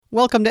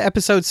Welcome to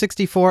episode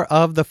 64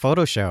 of The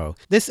Photo Show.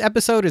 This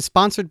episode is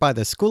sponsored by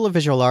the School of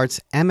Visual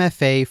Arts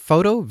MFA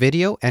Photo,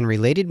 Video, and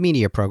Related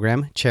Media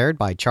program, chaired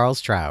by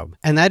Charles Traub.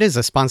 And that is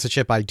a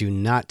sponsorship I do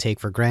not take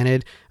for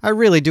granted. I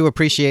really do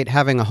appreciate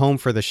having a home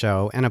for the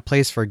show and a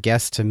place for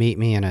guests to meet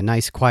me in a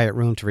nice quiet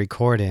room to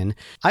record in.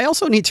 I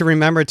also need to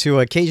remember to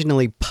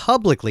occasionally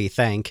publicly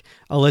thank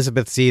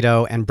Elizabeth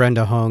Zito and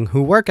Brenda Hung,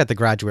 who work at the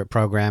graduate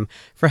program,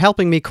 for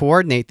helping me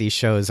coordinate these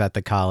shows at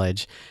the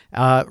college.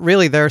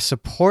 Really, their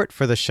support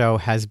for the show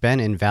has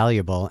been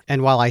invaluable,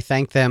 and while I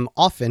thank them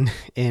often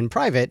in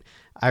private,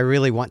 I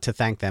really want to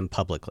thank them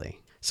publicly.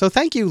 So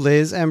thank you,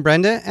 Liz and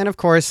Brenda, and of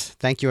course,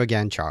 thank you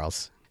again,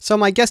 Charles. So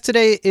my guest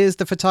today is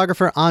the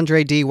photographer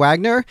Andre D.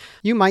 Wagner.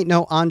 You might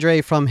know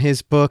Andre from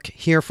his book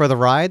Here for the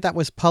Ride that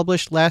was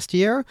published last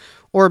year,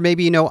 or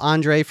maybe you know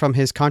Andre from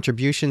his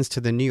contributions to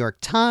the New York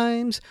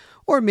Times,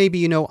 or maybe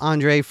you know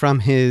Andre from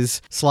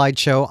his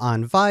slideshow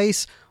on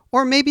Vice,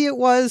 or maybe it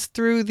was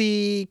through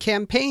the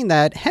campaign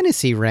that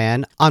Hennessy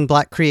ran on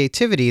Black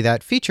creativity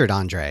that featured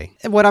Andre.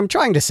 And what I'm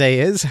trying to say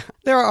is,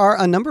 there are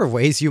a number of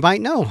ways you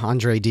might know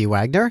Andre D.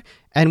 Wagner,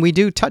 and we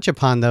do touch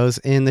upon those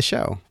in the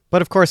show.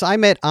 But of course, I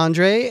met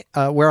Andre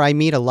where I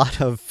meet a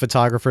lot of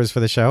photographers for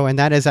the show, and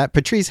that is at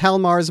Patrice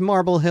Helmar's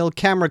Marble Hill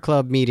Camera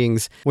Club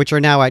meetings, which are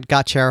now at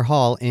Gottshare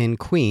Hall in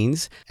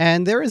Queens.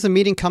 And there is a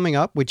meeting coming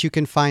up, which you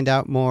can find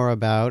out more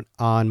about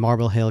on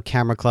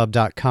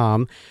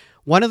marblehillcameraclub.com.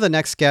 One of the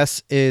next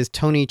guests is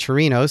Tony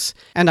Chirinos,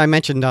 and I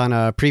mentioned on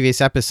a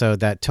previous episode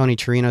that Tony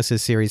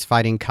Chirinos' series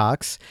Fighting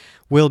Cocks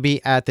will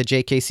be at the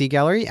JKC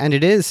Gallery, and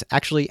it is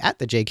actually at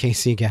the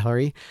JKC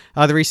Gallery.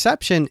 The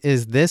reception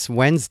is this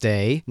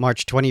Wednesday,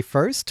 March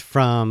 21st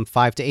from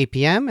 5 to 8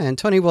 p.m., and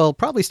Tony will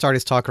probably start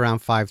his talk around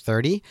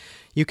 5:30.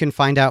 You can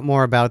find out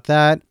more about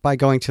that by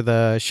going to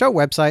the show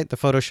website,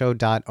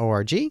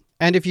 thephotoShow.org.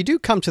 And if you do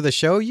come to the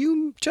show,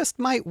 you just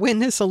might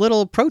witness a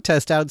little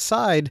protest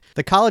outside.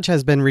 The college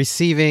has been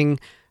receiving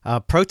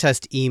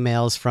protest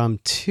emails from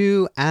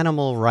two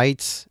animal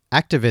rights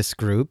activist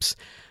groups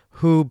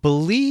who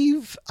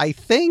believe, I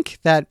think,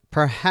 that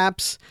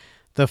perhaps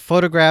the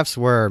photographs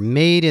were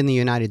made in the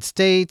United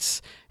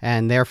States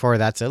and therefore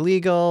that's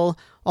illegal.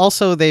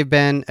 Also, they've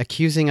been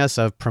accusing us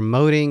of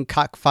promoting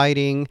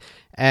cockfighting,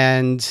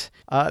 and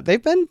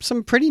they've been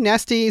some pretty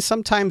nasty,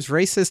 sometimes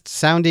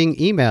racist-sounding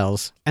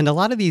emails. And a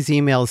lot of these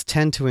emails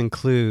tend to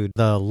include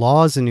the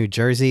laws in New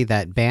Jersey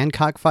that ban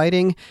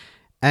cockfighting.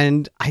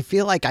 And I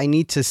feel like I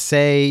need to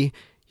say,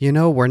 you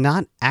know, we're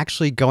not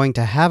actually going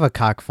to have a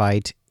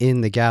cockfight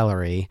in the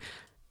gallery.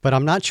 But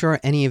I'm not sure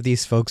any of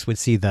these folks would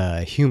see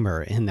the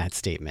humor in that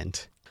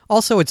statement.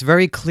 Also, it's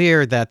very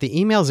clear that the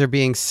emails are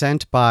being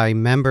sent by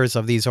members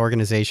of these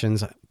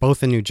organizations,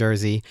 both in New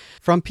Jersey,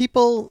 from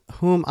people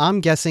whom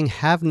I'm guessing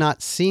have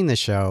not seen the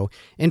show.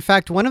 In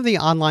fact, one of the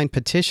online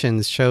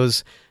petitions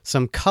shows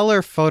some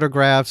color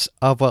photographs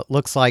of what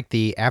looks like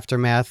the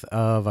aftermath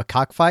of a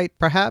cockfight,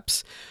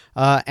 perhaps.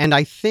 And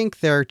I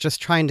think they're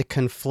just trying to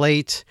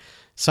conflate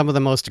some of the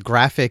most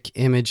graphic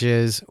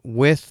images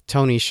with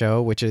Tony's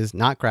show, which is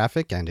not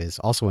graphic and is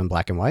also in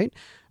black and white.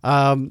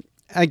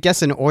 I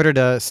guess in order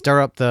to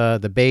stir up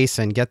the base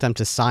and get them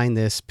to sign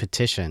this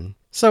petition.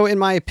 So in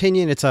my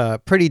opinion, it's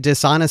a pretty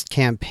dishonest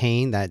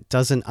campaign that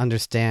doesn't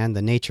understand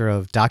the nature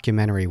of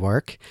documentary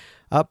work.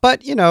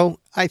 But, you know,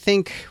 I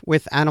think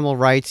with animal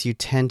rights, you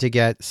tend to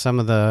get some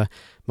of the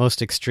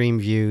most extreme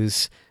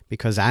views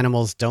because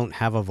animals don't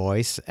have a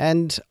voice.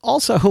 And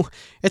also,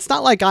 it's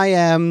not like I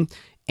am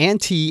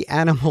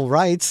anti-animal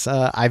rights.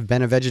 I've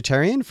been a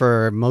vegetarian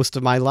for most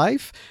of my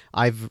life.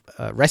 I've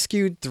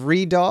rescued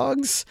 3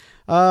 dogs.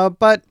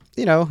 But,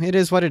 you know, it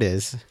is what it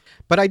is.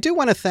 But I do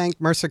want to thank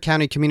Mercer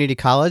County Community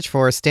College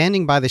for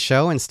standing by the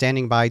show and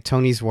standing by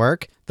Tony's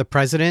work. The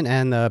president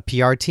and the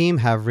PR team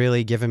have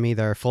really given me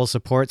their full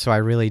support, so I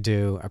really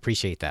do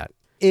appreciate that.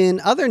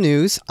 In other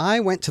news, I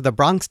went to the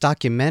Bronx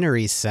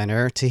Documentary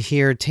Center to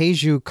hear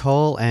Teju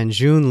Cole and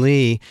June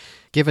Lee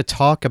give a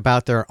talk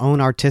about their own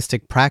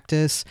artistic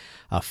practice,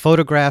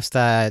 photographs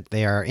that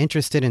they are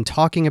interested in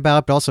talking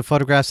about, but also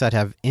photographs that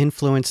have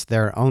influenced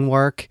their own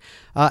work.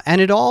 And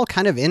it all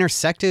kind of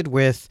intersected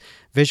with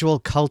visual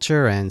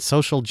culture and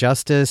social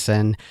justice.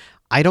 And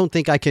I don't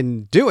think I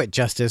can do it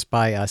justice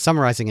by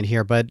summarizing it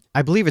here, but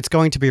I believe it's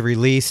going to be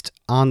released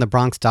on the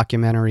Bronx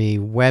Documentary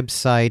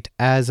website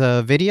as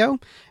a video,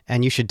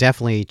 and you should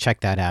definitely check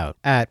that out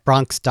at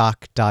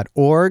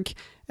bronxdoc.org.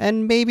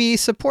 And maybe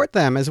support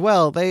them as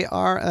well. They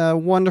are a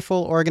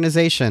wonderful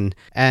organization.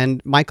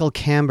 And Michael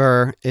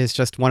Camber is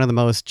just one of the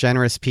most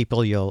generous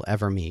people you'll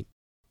ever meet.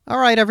 All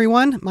right,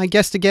 everyone. My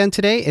guest again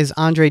today is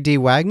Andre D.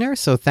 Wagner.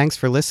 So thanks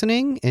for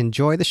listening.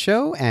 Enjoy the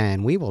show,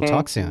 and we will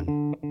talk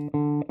soon.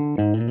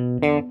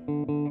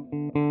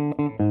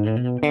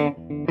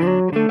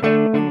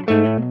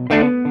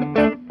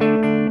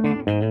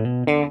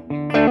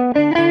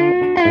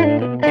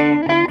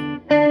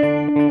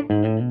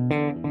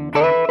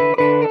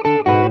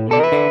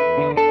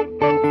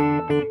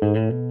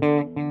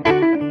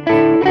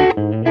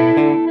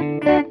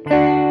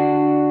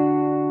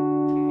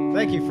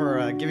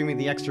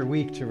 Extra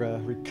week to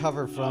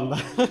recover from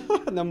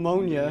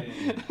Pneumonia.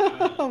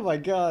 Oh my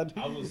God.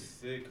 I was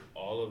sick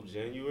all of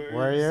January.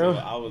 Were you? So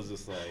I was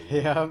just like,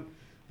 Yeah.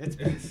 It's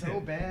been so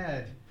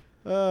bad.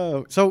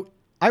 Oh, so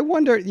I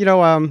wonder,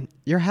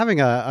 you're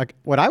having a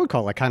what I would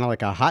call a kind of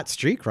like a hot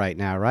streak right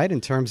now, right?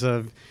 In terms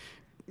of,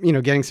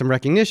 getting some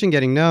recognition,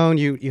 getting known.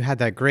 You had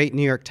that great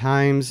New York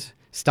Times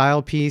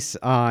style piece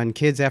on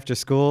kids after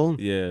school.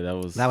 Yeah, that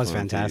was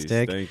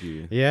fantastic. Piece. Thank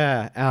you.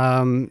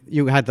 Yeah.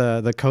 You had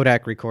the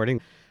Kodak recording.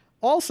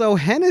 Also,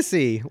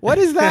 Hennessy. What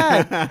is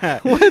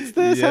that? What's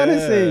this,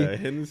 Hennessy?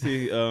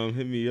 Hennessy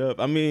hit me up.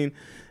 I mean,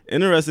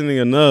 interestingly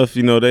enough,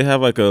 they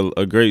have like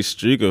a great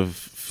streak of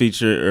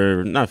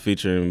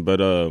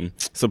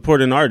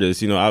supporting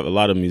artists. A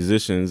lot of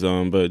musicians,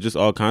 but just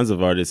all kinds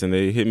of artists, and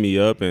they hit me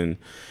up and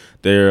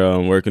they're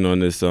working on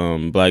this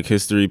Black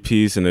History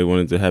piece, and they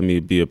wanted to have me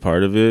be a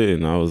part of it,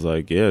 and I was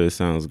like, yeah, this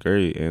sounds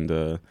great,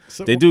 and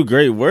they do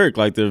great work.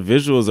 Like their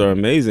visuals are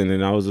amazing,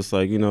 and I was just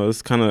like,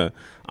 it's kind of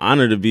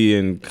honor to be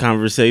in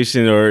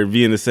conversation or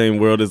be in the same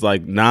world as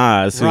like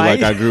Nas, who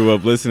like I grew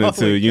up listening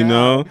to,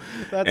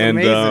 That's and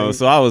amazing.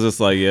 So I was just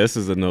like, yeah, this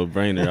is a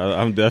no-brainer.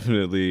 I'm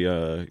definitely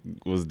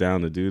was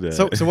down to do that.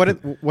 So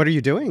what are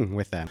you doing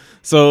with them?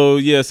 So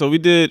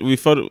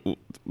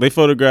they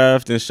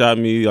photographed and shot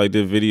me, like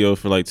did video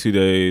for like 2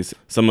 days.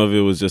 Some of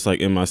it was just like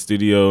in my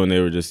studio, and they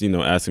were just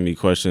asking me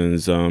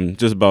questions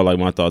just about like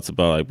my thoughts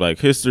about like Black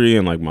history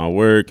and like my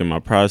work and my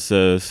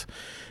process.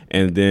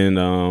 And then,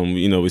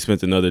 we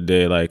spent another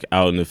day like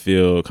out in the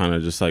field, kind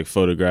of just like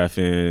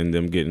photographing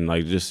them, getting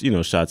like just,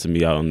 shots of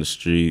me out on the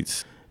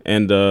streets.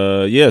 And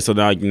so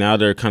now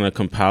they're kind of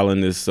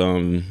compiling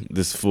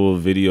this full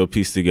video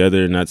piece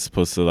together, and that's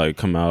supposed to like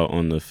come out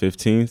on the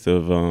 15th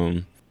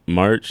of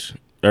March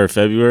or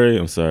February.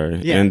 I'm sorry.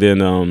 Yeah. And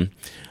then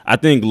I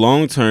think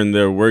long term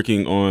they're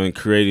working on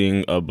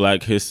creating a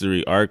Black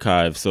History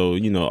archive. So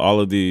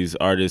all of these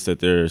artists that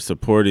they're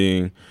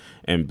supporting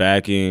and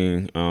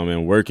backing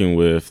and working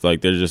with, like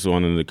they're just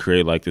wanting to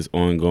create like this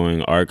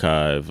ongoing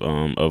archive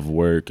of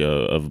work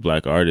of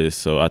Black artists.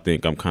 So I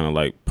think I'm kind of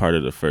like part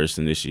of the first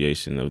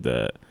initiation of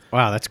that.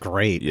 Wow, that's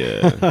great.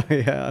 Yeah.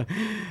 Yeah.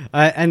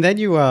 And then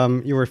you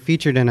were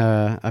featured in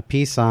a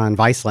piece on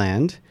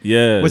Viceland.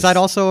 Yeah. Was that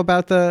also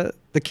about the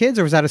kids,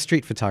 or was that a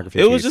street photography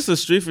It piece? was just a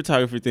street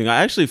photography thing.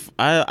 I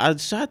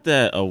shot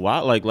that a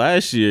while, like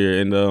last year,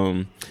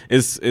 and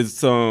it's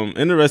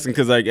interesting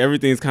because like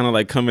everything's kind of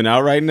like coming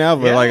out right now,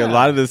 but like a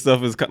lot of this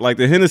stuff is like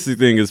the Hennessy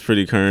thing is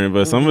pretty current,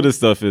 but some of this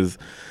stuff is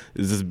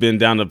just been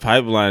down the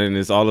pipeline, and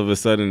it's all of a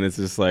sudden it's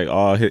just like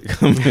all hit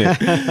coming.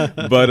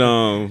 But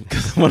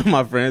 'cause one of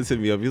my friends hit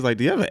me up. He's like,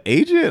 "Do you have an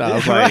agent?" I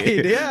was like,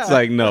 "It's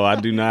like, no,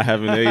 I do not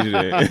have an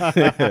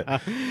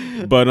agent."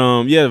 But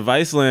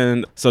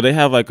Viceland. So they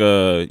have like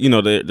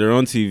they're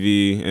on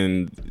TV,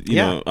 and you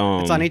know,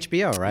 it's on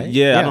HBO, right?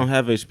 Yeah, I don't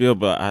have HBO,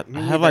 but I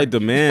have like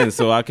demand,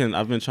 so I've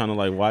been trying to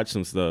like watch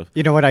some stuff.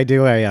 You know what I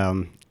do?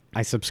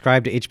 I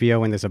subscribe to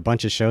HBO when there's a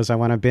bunch of shows I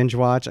want to binge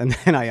watch, and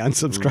then I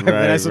unsubscribe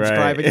and I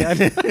subscribe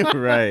again.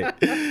 Right.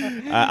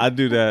 I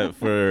do that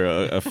for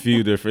a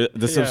few different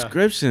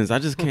subscriptions. I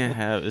just can't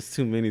have. It's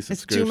too many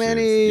subscriptions. It's too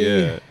many.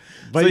 Yeah.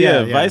 But so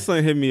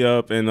Viceland hit me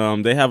up,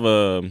 and they have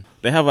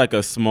like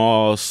a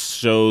small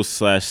show /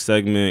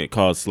 segment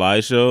called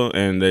Slideshow,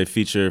 and they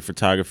feature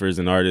photographers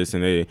and artists,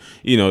 and they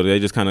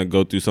just kind of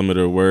go through some of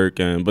their work,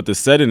 but the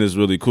setting is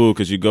really cool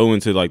because you go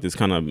into like this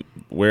kind of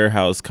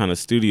warehouse kind of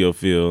studio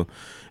feel.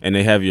 And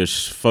they have your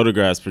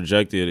photographs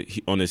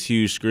projected on this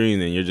huge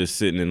screen, and you're just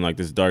sitting in like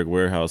this dark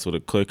warehouse with a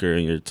clicker,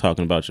 and you're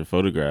talking about your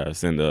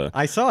photographs. And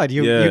I saw it.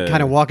 You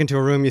kind of walk into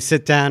a room, you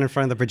sit down in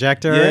front of the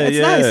projector. It's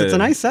nice. It's a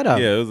nice setup.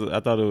 Yeah,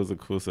 I thought it was a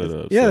cool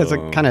setup. There's a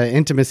kind of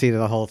intimacy to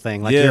the whole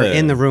thing. Like you're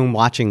in the room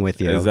watching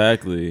with you.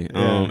 Exactly.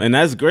 And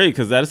that's great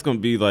because that's going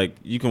to be like,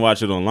 you can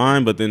watch it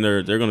online, but then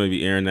they're going to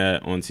be airing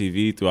that on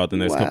TV throughout the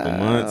next couple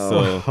months.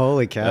 So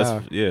holy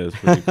cow. It's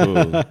pretty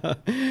cool.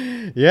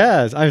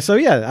 Yes.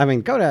 I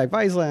mean, Kodak,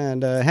 Viceland,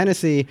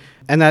 Hennessy,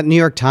 and that New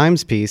York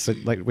Times piece,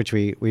 like which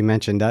we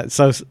mentioned.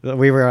 So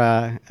we were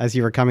as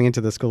you were coming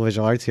into the School of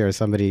Visual Arts here,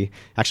 somebody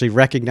actually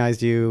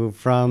recognized you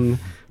from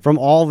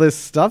all this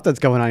stuff that's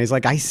going on. He's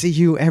like, I see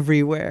you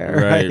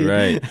everywhere.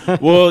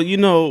 Right. Well,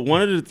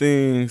 one of the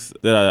things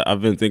that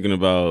I've been thinking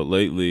about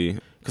lately,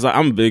 because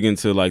I'm big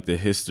into like the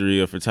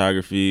history of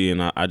photography,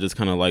 and I just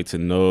kind of like to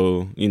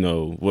know,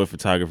 what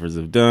photographers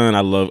have done. I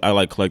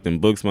like collecting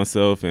books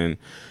myself, and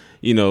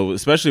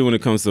especially when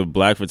it comes to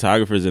Black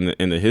photographers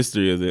in the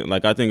history of it.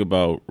 Like I think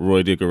about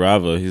Roy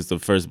DeGarava. He's the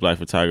first Black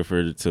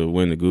photographer to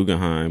win the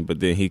Guggenheim, but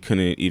then he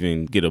couldn't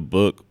even get a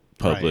book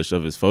published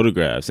of his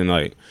photographs. And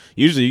like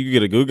usually you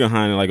get a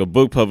Guggenheim and like a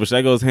book published,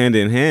 that goes hand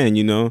in hand,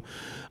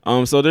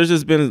 So there's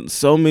just been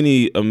so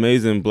many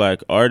amazing Black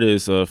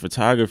artists,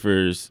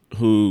 photographers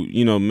who,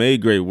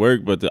 made great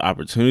work, but the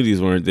opportunities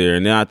weren't there.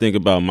 And then I think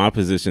about my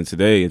position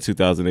today in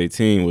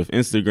 2018 with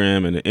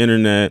Instagram and the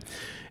internet.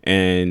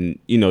 And,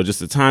 just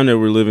the time that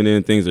we're living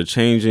in, things are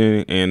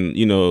changing. And,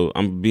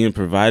 I'm being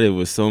provided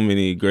with so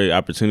many great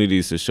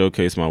opportunities to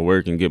showcase my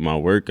work and get my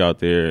work out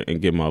there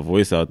and get my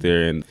voice out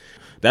there. And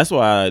that's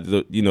why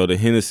the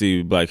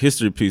Hennessy Black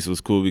History piece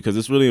was cool, because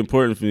it's really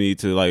important for me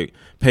to like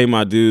pay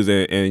my dues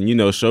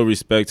and show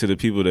respect to the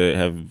people that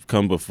have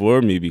come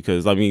before me,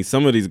 because I mean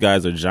some of these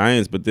guys are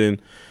giants, but then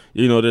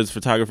there's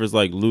photographers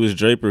like Louis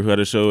Draper who had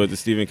a show at the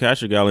Stephen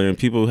Kasher Gallery, and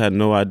people had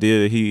no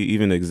idea that he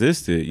even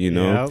existed,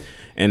 Yep.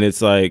 And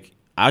it's like,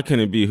 I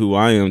couldn't be who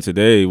I am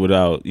today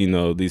without,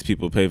 these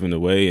people paving the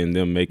way and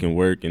them making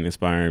work and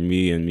inspiring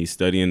me and me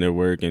studying their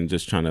work and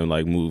just trying to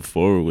like move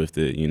forward with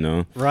it,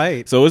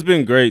 Right. So it's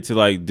been great to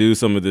like do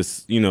some of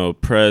this,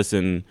 press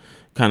and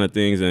kind of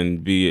things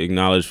and be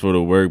acknowledged for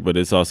the work, but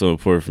it's also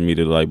important for me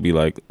to like be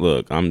like,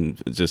 look, I'm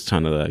just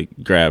trying to like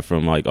grab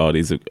from like all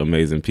these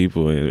amazing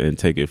people and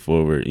take it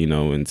forward,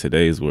 in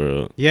today's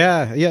world.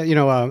 Yeah.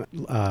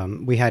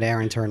 We had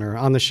Aaron Turner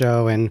on the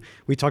show, and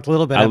we talked a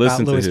little bit about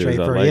Louis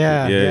Draper.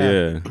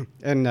 Yeah.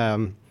 And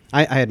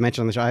I had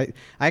mentioned on the show, I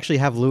actually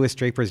have Louis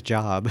Draper's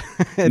job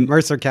at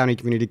Mercer County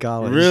Community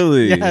College.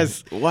 Really?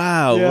 Yes.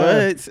 Wow.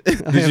 Yeah. What?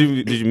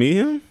 Did you meet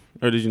him?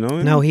 Or did you know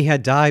him? No, he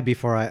had died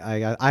before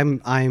I'm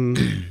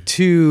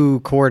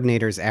 2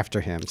 coordinators after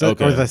him. So,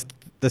 Okay. Or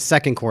the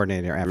second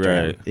coordinator after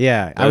Right. him.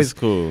 Yeah. That's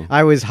cool.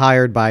 I was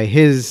hired by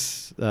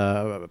his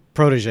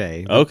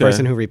protege, the Okay.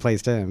 person who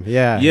replaced him.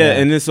 Yeah.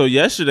 And then so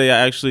yesterday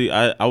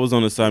I was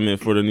on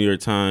assignment for the New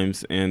York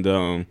Times,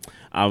 and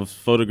I was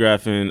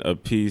photographing a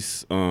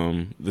piece.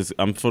 I'm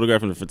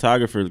photographing a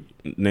photographer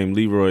named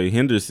Leroy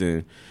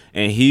Henderson,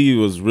 and he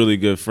was really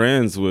good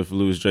friends with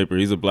Louis Draper.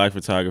 He's a Black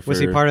photographer. Was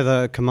he part of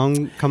the Kamonge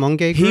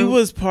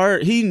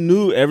group? He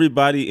knew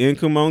everybody in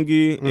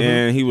Kamonge,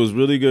 and he was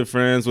really good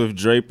friends with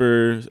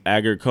Draper,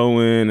 Agar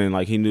Cohen, and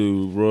like he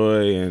knew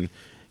Roy, and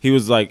he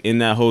was like in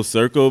that whole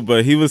circle.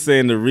 But he was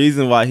saying the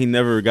reason why he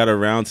never got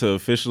around to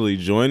officially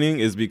joining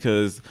is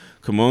because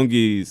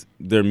Kamonge's,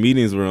 their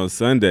meetings were on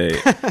Sunday,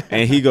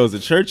 and he goes to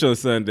church on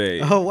Sunday.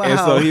 Oh, wow. And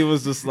so he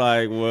was just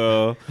like,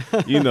 well,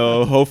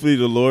 hopefully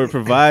the Lord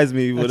provides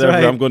me whatever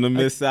right. I'm going to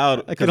miss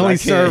out. I can only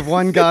serve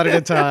one God at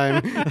a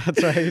time.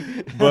 That's right.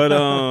 But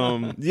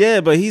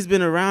but he's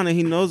been around and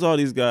he knows all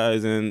these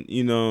guys and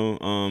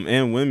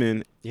and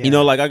women. Yeah.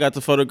 Like I got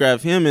to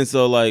photograph him, and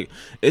so like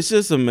it's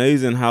just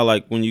amazing how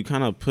like when you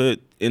kind of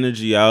put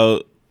energy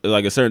out,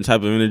 like a certain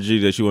type of energy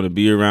that you want to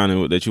be around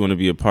and that you want to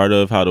be a part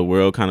of, how the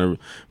world kind of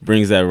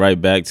brings that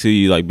right back to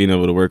you, like being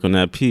able to work on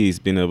that piece,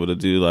 being able to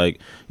do like,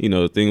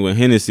 a thing with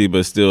Hennessy,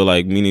 but still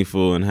like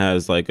meaningful and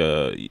has like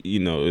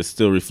it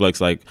still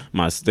reflects like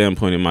my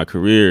standpoint in my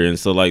career. And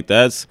so like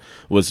that's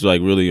what's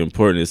like really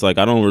important. It's like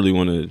I don't really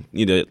want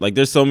to, like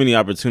there's so many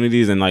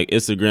opportunities, and like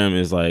Instagram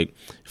is like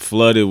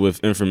flooded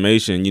with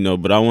information,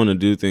 but I want to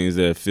do things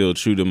that feel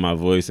true to my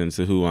voice and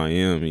to who I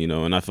am,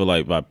 and I feel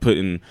like by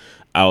putting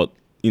out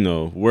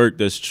work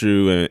that's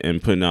true and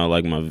putting out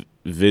like my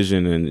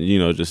vision and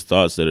just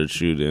thoughts that are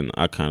true, then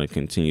I kind of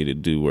continue to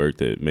do work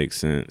that makes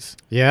sense.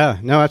 Yeah,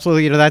 no,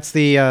 absolutely. That's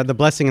the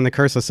blessing and the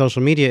curse of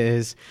social media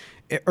is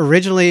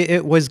originally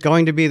it was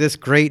going to be this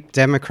great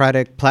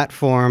democratic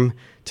platform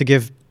to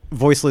give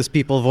voiceless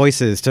people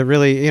voices, to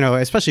really,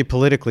 especially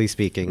politically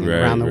speaking,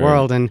 around the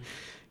world. And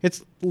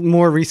it's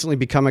more recently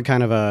become a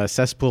kind of a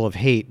cesspool of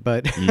hate,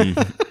 but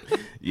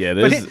Yeah,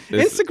 but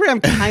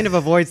Instagram kind of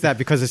avoids that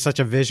because it's such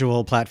a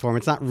visual platform.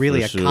 It's not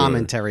really a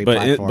commentary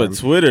platform. But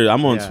Twitter,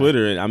 I'm on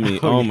Twitter, and I mean,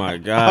 oh my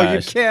gosh. Oh,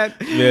 you can't.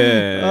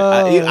 Yeah,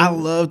 I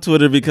love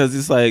Twitter because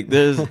it's like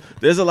there's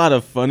a lot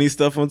of funny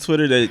stuff on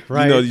Twitter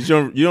that you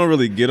don't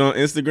really get on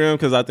Instagram,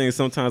 because I think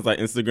sometimes like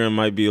Instagram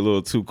might be a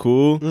little too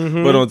cool.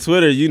 Mm-hmm. But on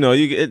Twitter,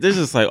 there's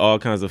just like all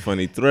kinds of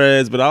funny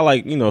threads. But I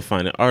like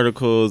finding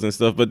articles and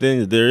stuff. But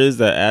then there is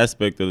that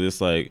aspect of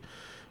this like,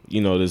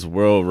 this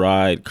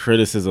worldwide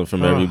criticism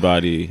from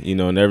everybody,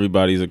 and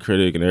everybody's a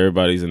critic and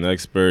everybody's an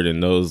expert and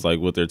knows like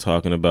what they're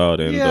talking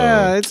about. And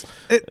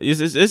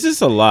it's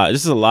just a lot.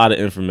 It's just a lot of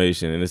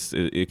information, and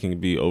it can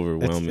be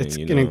overwhelming. It's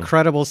an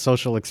incredible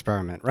social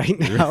experiment right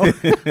now.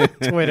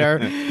 Twitter,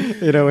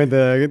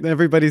 and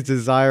everybody's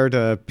desire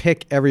to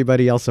pick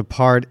everybody else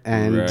apart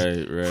and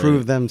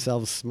prove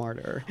themselves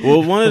smarter.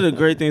 Well, one of the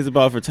great things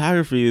about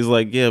photography is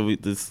like,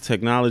 this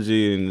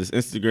technology and this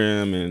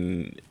Instagram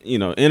and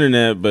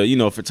internet, but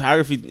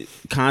photography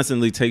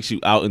constantly takes you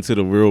out into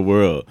the real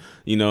world.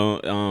 I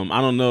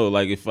don't know,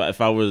 like if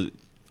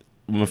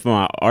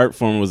my art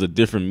form was a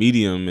different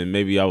medium and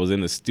maybe I was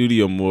in the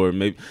studio more,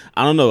 maybe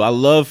I don't know. I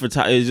love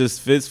photography. It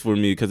just fits for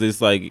me because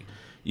it's like,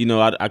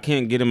 I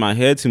can't get in my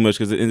head too much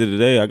because at the end of the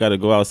day, I got to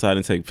go outside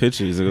and take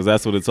pictures because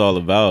that's what it's all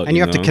about. And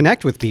you have to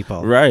connect with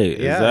people. Right.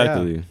 Yeah,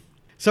 exactly. Yeah.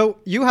 So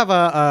you have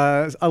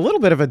a little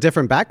bit of a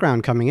different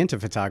background coming into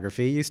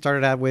photography. You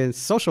started out with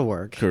social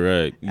work.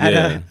 Correct.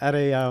 At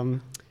a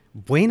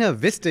Buena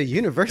Vista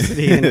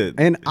University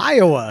in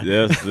Iowa.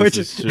 Yes, this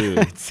is true.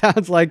 It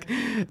sounds like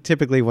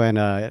typically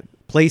when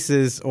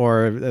places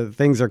or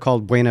things are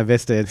called Buena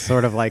Vista, it's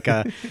sort of like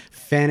a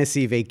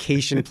fantasy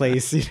vacation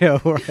place,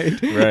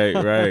 right?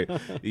 Right.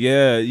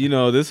 Yeah,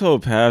 this whole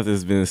path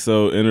has been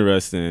so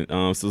interesting. So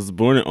I was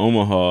born in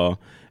Omaha.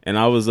 And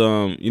I was,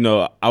 I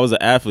was an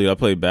athlete. I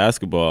played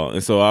basketball.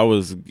 And so I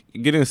was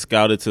getting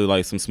scouted to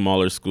like some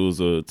smaller schools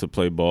to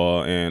play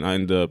ball. And I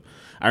ended up,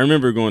 I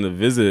remember going to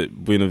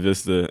visit Buena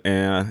Vista,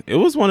 and it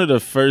was one of the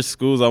first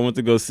schools I went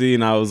to go see,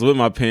 and I was with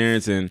my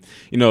parents, and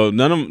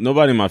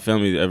nobody in my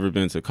family had ever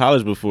been to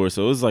college before,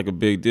 so it was like a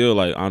big deal.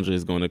 Like,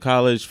 Andre's going to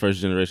college,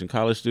 first generation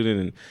college student,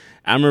 and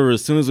I remember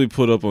as soon as we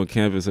pulled up on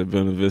campus at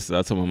Buena Vista,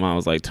 I told my mom, I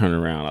was like, turn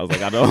around. I was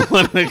like, I don't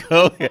want to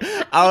go here.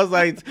 I was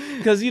like,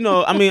 because,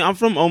 I'm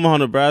from Omaha,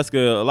 Nebraska.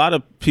 A lot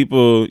of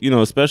people,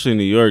 especially in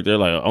New York, they're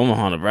like,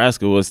 Omaha,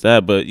 Nebraska, what's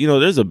that? But,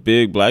 there's a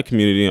big black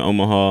community in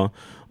Omaha.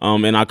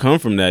 And I come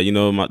from that.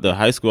 The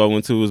high school I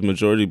went to was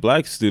majority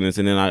black students.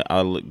 And then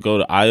I go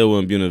to Iowa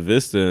and Buena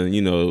Vista,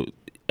 and,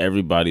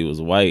 everybody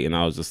was white, and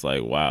I was just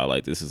like, wow,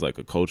 like this is like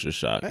a culture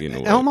shock.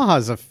 Omaha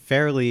is a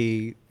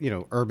fairly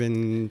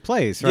urban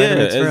place, right? Yeah,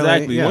 exactly.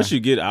 Really, yeah. Once you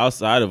get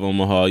outside of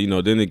Omaha,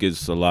 then it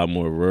gets a lot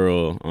more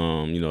rural.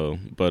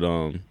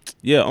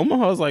 Yeah,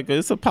 Omaha is like,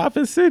 it's a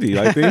poppin' city.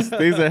 Like things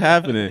are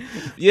happening.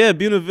 Yeah,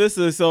 Buena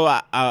Vista. So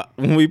I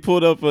when we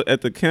pulled up at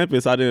the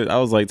campus, I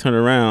was like, turn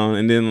around,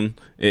 and then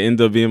it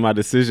ended up being my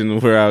decision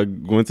where I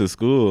went to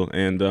school.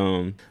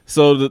 And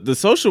so the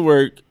social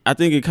work, I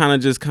think it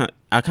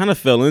I kind of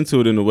fell into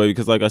it in a way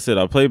because, like I said,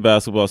 I played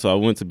basketball, so I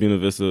went to Buena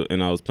Vista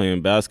and I was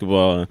playing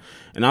basketball,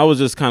 and I was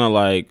just kind of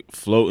like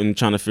floating,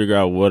 trying to figure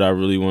out what I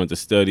really wanted to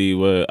study,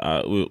 what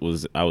I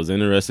was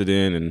interested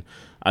in, and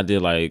I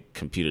did like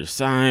computer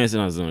science,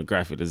 and I was doing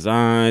graphic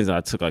designs. I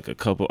took like a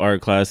couple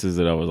art classes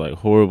that I was like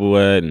horrible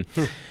at,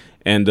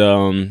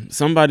 and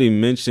somebody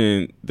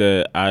mentioned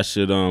that I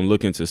should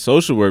look into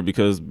social work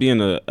because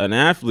being an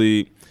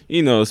athlete,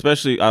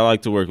 especially I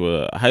like to work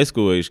with high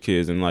school age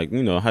kids, and like,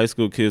 high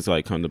school kids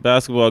like come to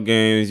basketball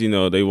games,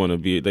 they want to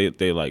be,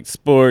 they like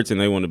sports,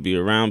 and they want to be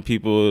around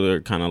people.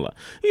 They're kind of like,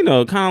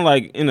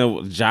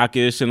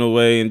 jockish in a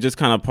way, and just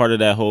kind of part of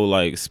that whole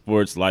like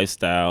sports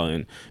lifestyle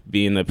and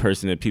being the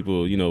person that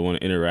people,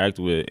 want to interact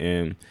with.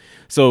 And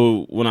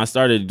so when I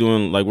started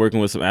doing like working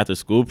with some after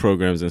school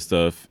programs and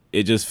stuff,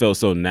 it just felt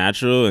so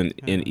natural and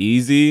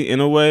easy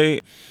in a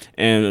way.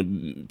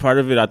 And part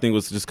of it, I think,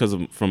 was just because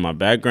from my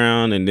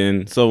background. And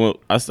then so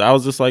I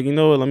was just like,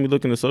 let me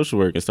look into social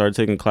work, and started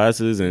taking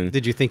classes. And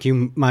did you think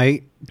you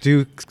might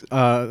do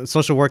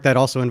social work that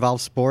also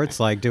involves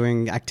sports, like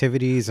doing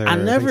activities? Or I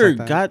never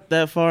like got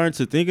that far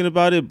into thinking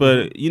about it,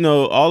 but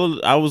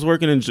I was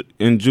working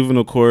in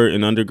juvenile court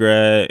in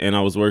undergrad, and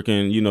I was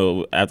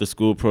working after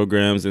school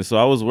programs, and so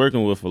I was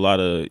working with a lot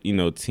of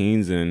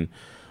teens, and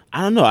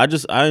I don't know, I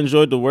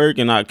enjoyed the work,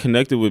 and I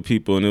connected with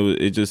people, and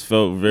it just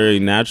felt very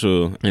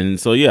natural. And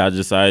so I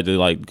decided to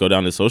like go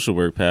down the social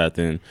work path.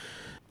 And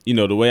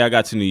the way I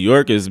got to New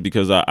York is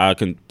because I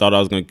thought I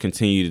was going to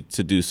continue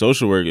to do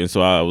social work, and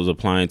so I was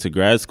applying to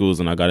grad schools,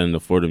 and I got into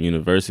Fordham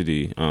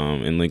University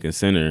in Lincoln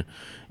Center.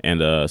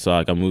 And so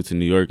I moved to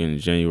New York in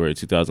January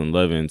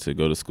 2011 to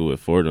go to school at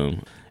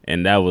Fordham,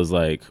 and that was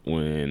like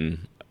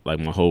when like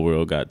my whole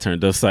world got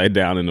turned upside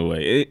down in a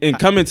way. And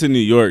coming to New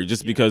York,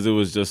 just because it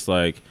was just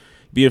like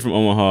being from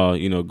Omaha,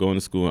 going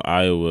to school in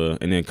Iowa,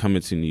 and then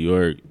coming to New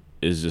York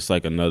is just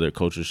like another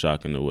culture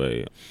shock in a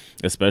way,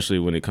 especially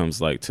when it comes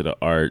like to the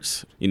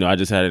arts. I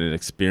just had an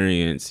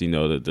experience,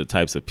 the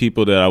types of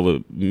people that I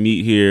would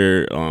meet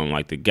here,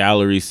 like the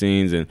gallery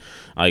scenes, and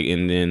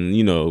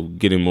then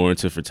getting more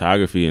into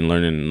photography and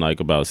learning like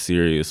about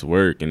serious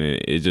work, and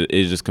it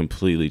just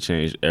completely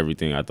changed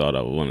everything I thought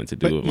I wanted to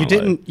do with my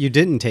life. You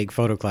didn't take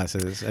photo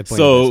classes at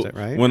Buena Vista,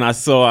 right?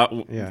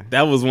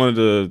 That was one of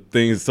the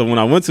things. So when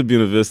I went to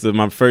Buena Vista,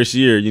 my first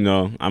year,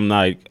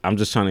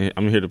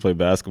 I'm here to play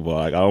basketball.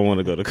 Like, I don't want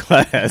to go to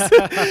class.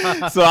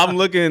 So I'm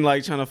looking,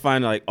 like, trying to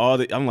find like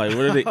I'm like,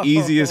 what are the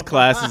easiest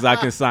classes I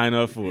can sign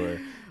up for?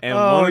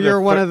 And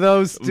you're one of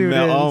those students.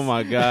 Man, oh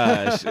my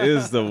gosh,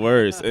 it's the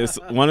worst. It's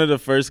one of the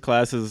first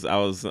classes I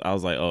was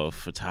like, oh,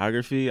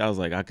 photography. I was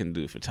like, I can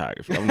do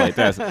photography. I'm like,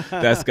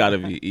 that's got to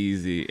be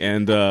easy.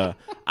 And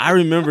I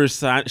remember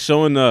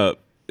showing up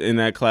in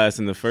that class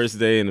in the first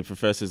day, and the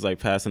professor's like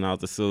passing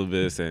out the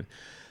syllabus, and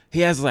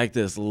he has like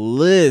this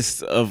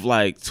list of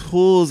like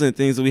tools and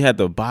things that we had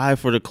to buy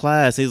for the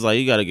class. He's like,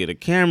 you got to get a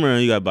camera,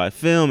 you got to buy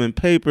film and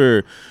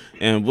paper,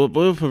 and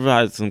we'll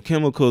provide some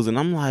chemicals. And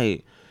I'm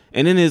like,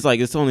 and then it's like,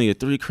 it's only a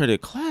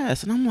 3-credit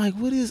class. And I'm like,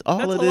 what is all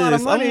That's of a lot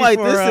this? of money I'm like,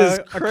 for this is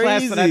a crazy.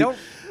 class that I don't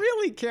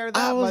really care that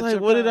much I was like,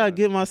 about. what did I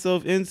get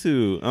myself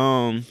into?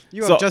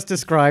 You have just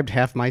described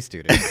half my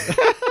students.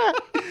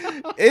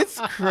 It's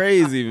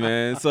crazy,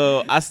 man.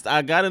 So I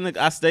stayed in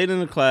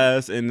the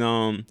class,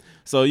 and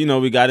so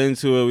we got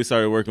into it. We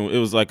started working. It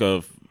was like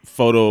a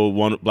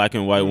black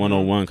and white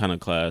 101 kind of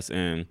class,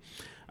 and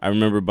I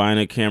remember buying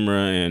a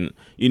camera, and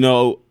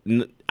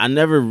I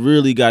never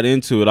really got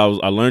into it. I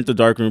learned the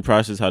darkroom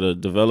process, how to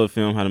develop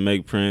film, how to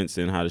make prints,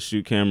 and how to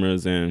shoot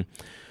cameras.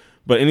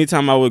 But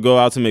anytime I would go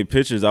out to make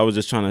pictures, I was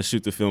just trying to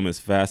shoot the film as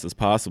fast as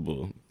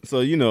possible. So,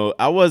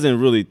 I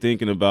wasn't really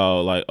thinking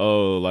about like,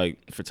 oh, like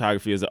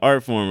photography as an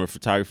art form or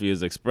photography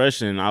as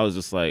expression. I was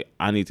just like,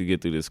 I need to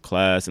get through this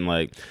class. And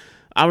like,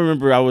 I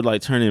remember I would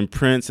like turn in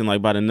prints, and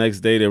like by the next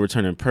day they were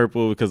turning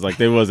purple because like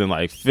they wasn't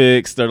like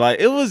fixed, or like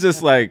it was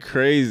just like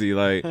crazy.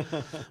 Like,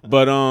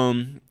 but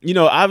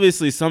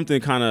obviously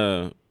something kind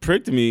of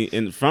pricked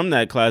me from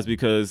that class,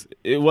 because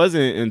it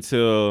wasn't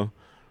until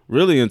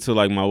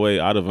like my way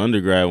out of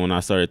undergrad when I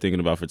started thinking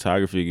about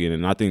photography again.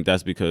 And I think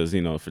that's because,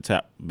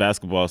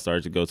 basketball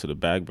started to go to the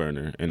back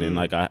burner. And then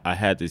like I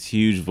had this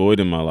huge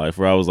void in my life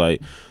where I was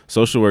like,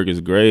 social work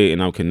is great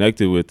and I'm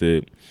connected with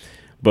it.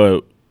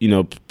 But,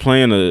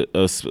 playing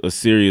a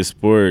serious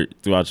sport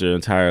throughout your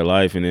entire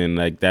life and then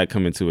like that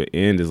coming to an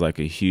end is like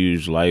a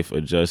huge life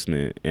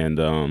adjustment. And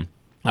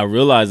I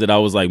realized that I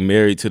was like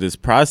married to this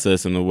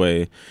process in a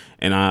way.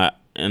 And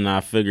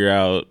I figure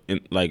out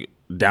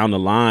down the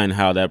line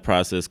how that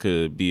process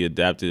could be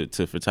adapted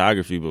to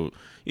photography. But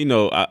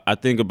I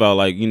think about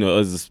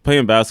as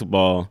playing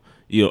basketball,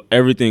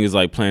 everything is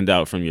like planned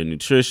out, from your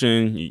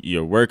nutrition,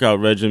 your workout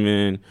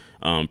regimen,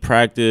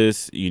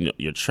 practice,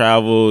 your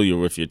travel, you're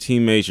with your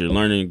teammates, you're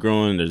learning and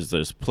growing,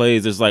 there's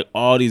plays, there's like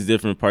all these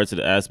different parts of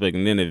the aspect,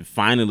 and then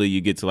finally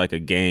you get to like a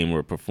game or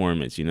a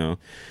performance.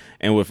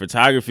 And with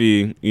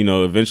photography,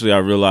 eventually I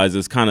realized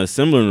it's kind of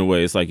similar in a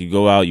way. It's like you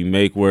go out, you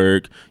make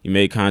work, you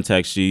make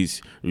contact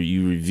sheets,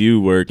 you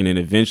review work, and then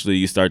eventually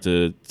you start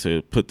to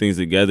put things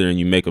together and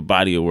you make a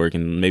body of work,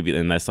 and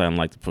that's kind of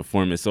like the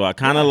performance. So I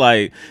kind of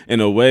like, in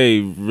a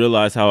way,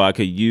 realized how I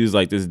could use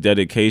like this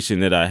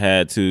dedication that I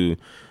had to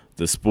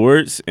the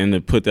sports and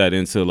to put that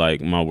into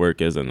like my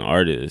work as an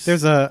artist.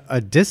 There's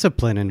a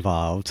discipline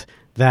involved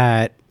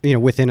that,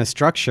 within a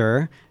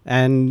structure,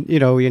 and,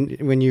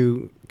 when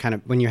you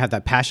have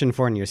that passion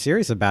for it and you're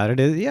serious about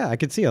it, I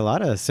could see a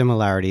lot of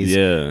similarities.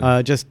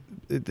 Yeah. Just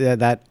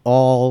that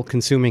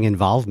all-consuming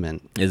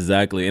involvement.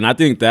 Exactly. And I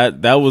think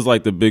that was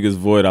like the biggest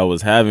void I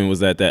was having,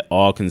 was that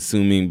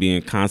all-consuming,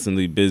 being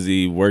constantly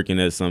busy, working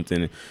at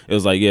something. It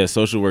was like, yeah,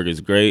 social work is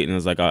great, and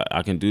it's like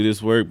I can do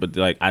this work, but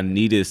like I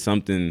needed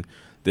something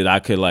that I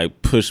could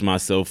like push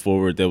myself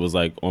forward that was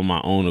like on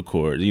my own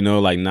accord,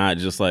 like not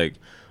just like,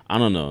 I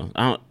don't know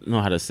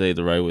how to say it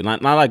the right way.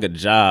 Not like a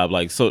job,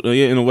 like, so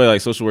in a way like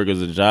social work is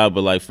a job,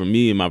 but like for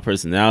me and my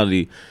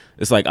personality,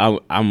 it's like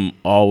I'm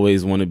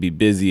always want to be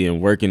busy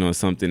and working on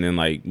something and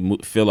like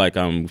feel like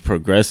I'm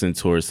progressing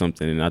towards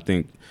something. And I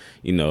think,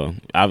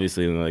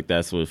 obviously like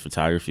that's what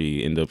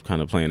photography ended up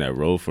kind of playing that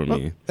role for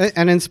me.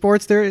 And in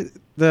sports,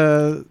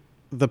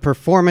 the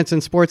performance in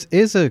sports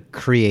is a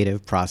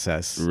creative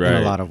process in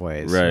a lot of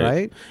ways,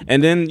 right?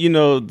 And then,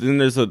 then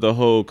there's the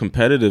whole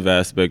competitive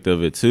aspect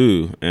of it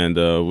too, and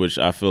which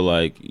I feel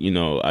like,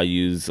 I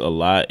use a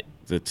lot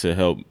to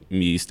help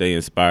me stay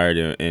inspired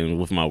and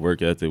with my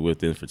work ethic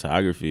within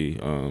photography.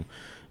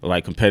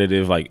 Like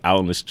competitive, like out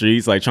in the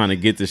streets, like trying to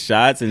get the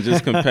shots, and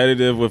just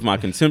competitive with my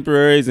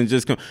contemporaries, and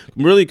just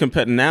really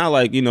competitive now.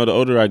 Like, the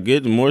older I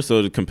get, the more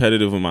so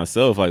competitive with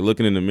myself, like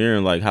looking in the mirror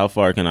and like how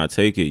far can I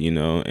take it,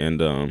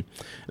 and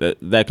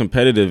that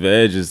competitive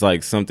edge is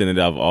like something that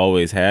I've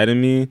always had in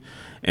me,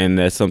 and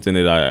that's something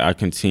that I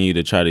continue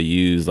to try to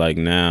use like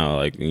now,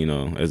 like,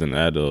 as an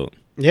adult.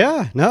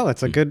 Yeah, no,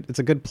 it's a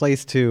good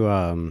place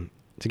to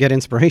get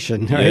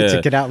inspiration, right? Yeah.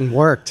 To get out and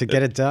work, to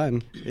get it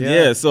done.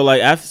 Yeah. So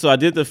like I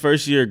did the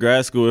first year of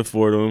grad school at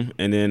Fordham,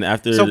 and then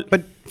after.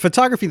 But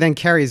photography then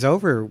carries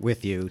over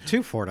with you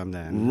to Fordham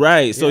then.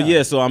 Right.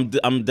 So so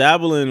I'm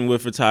dabbling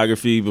with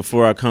photography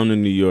before I come to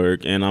New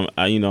York, and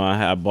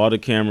I bought a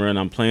camera and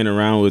I'm playing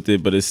around with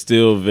it, but it's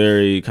still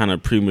very kind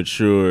of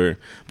premature.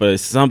 But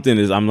it's something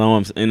I know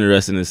I'm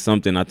interested in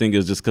something. I think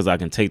it's just because I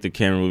can take the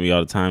camera with me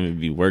all the time and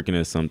be working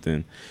at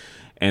something.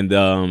 And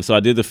so I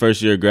did the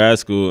first year of grad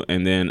school,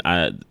 and then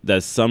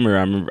that summer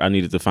I remember I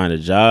needed to find a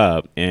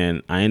job,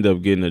 and I ended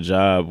up getting a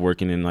job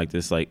working in like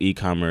this like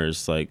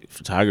e-commerce like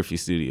photography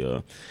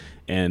studio.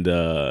 And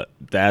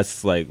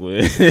that's like,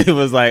 it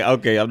was like,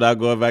 okay, I'm not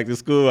going back to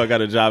school. I got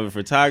a job in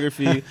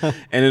photography.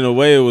 And in a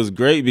way it was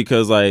great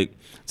because like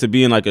to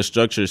be in like a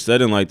structured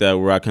setting like that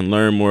where I can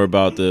learn more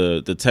about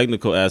the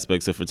technical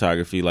aspects of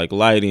photography, like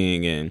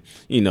lighting and,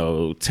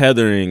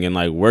 tethering and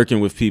like working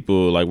with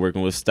people, like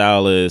working with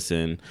stylists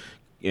and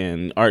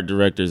art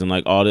directors and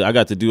like all that. I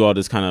got to do all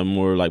this kind of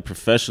more like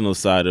professional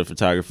side of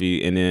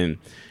photography. And then,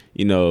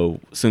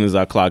 as soon as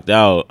I clocked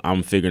out,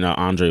 I'm figuring out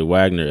Andre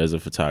Wagner as a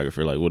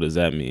photographer. Like, what does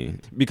that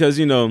mean? Because,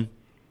 the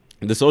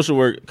social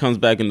work comes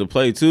back into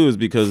play too, is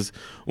because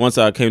once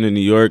I came to New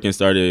York and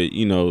started,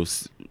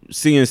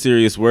 seeing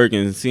serious work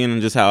and seeing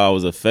just how I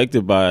was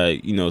affected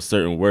by,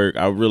 certain work,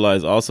 I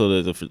realized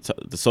also that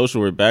the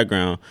social work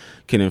background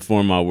can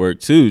inform my work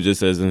too,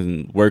 just as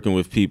in working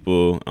with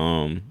people,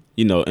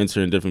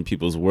 entering different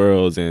people's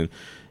worlds and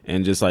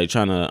just like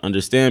trying to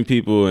understand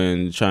people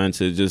and trying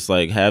to just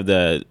like have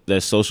that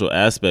social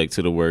aspect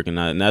to the work.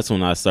 And that's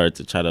when I started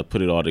to try to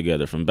put it all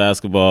together, from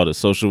basketball to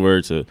social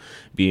work to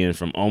being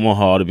from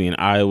Omaha to being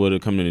Iowa to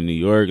coming to New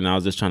York. And I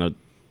was just trying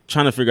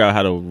to figure out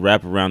how to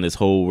wrap around this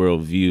whole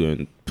world view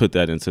and put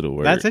that into the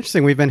work. That's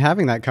interesting. We've been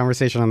having that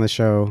conversation on the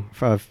show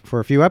for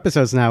a few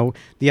episodes now.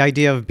 The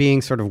idea of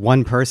being sort of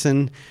one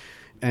person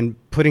and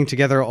putting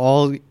together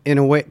all, in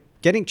a way,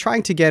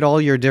 trying to get all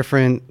your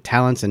different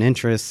talents and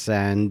interests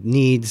and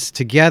needs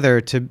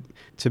together to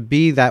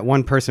be that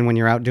one person when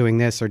you're out doing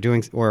this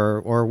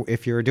or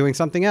if you're doing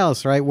something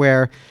else, right?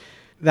 Where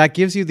that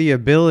gives you the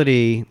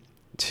ability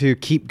to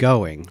keep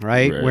going,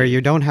 right? Where you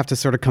don't have to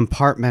sort of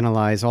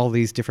compartmentalize all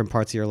these different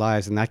parts of your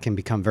lives, and that can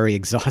become very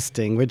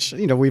exhausting, which,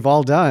 we've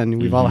all done.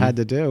 We've all had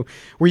to do.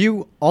 Were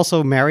you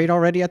also married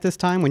already at this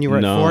time when you were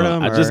at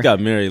Fordham? I just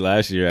got married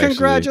last year, actually.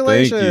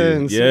 Congratulations.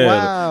 Thank you. Yeah.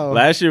 Wow.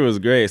 Last year was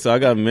great. So I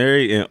got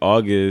married in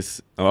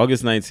August.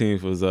 August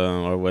 19th was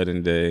our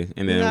wedding day.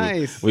 And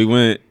then we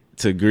went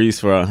to Greece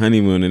for our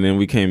honeymoon, and then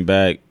we came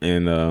back,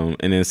 and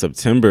in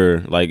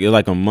September, like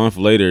a month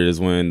later, is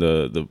when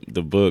the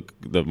book,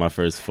 my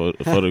first photo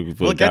book.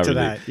 We'll get to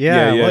that.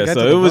 Yeah. We'll get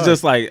so to it was book.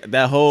 just like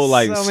that whole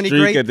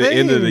streak at the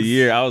end of the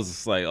year. I was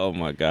just like, oh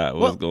my God,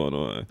 what's going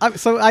on?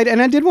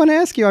 I did want to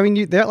ask you. I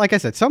mean, there, like I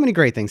said, so many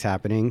great things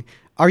happening.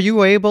 Are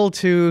you able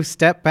to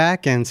step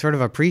back and sort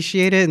of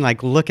appreciate it and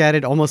like look at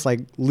it, almost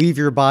like leave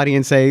your body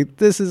and say,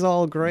 "This is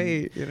all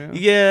great"?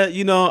 Yeah,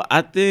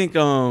 I think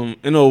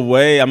in a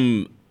way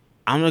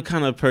I'm the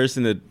kind of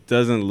person that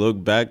doesn't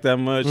look back that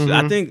much.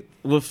 I think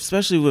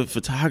especially with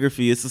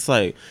photography, it's just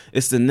like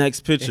it's the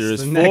next picture.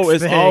 It's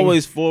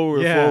always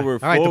forward. All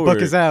right, the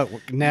book is out.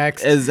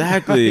 Next.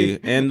 Exactly.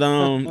 And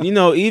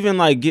even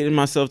like getting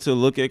myself to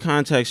look at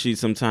contact sheets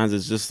sometimes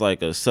is just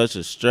like such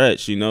a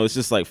stretch. It's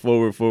just like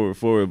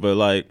forward. But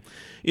like,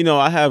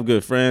 I have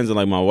good friends, and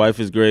like my wife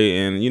is great,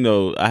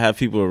 and I have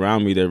people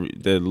around me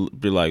that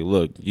be like,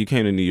 look, you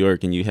came to New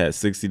York and you had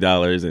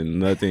 $60 and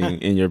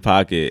nothing in your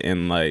pocket,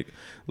 and like,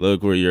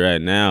 look where you're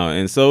at now.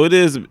 And so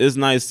it's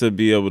nice to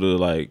be able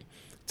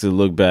to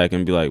look back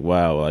and be like,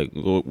 wow, like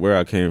where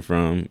I came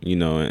from,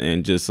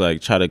 and just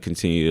like try to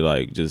continue to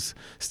like just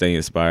stay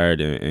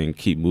inspired and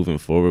keep moving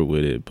forward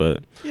with it.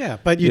 But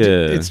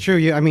it's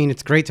true. I mean,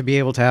 it's great to be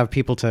able to have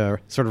people to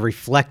sort of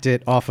reflect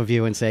it off of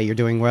you and say you're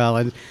doing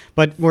well.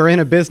 But we're in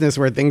a business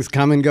where things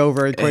come and go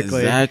very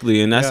quickly.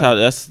 Exactly. And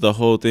that's the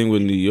whole thing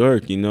with New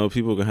York.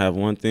 People can have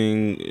one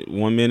thing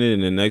one minute,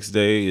 and the next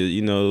day,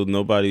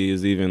 nobody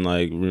is even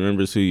like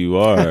remembers who you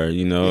are,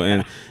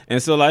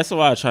 and so that's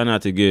why I try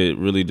not to get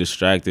really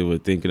distracted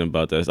with thinking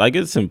about that. Like,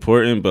 it's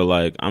important, but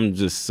like I'm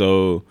just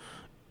so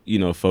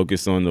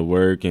focused on the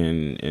work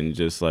and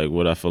just like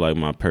what I feel like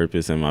my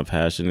purpose and my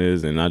passion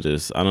is, and I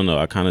don't know,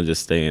 I kind of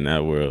just stay in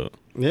that world.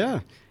 Yeah.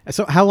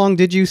 So how long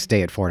did you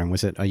stay at Fordham?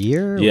 Was it a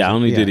year? Yeah, I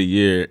only did a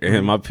year,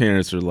 and my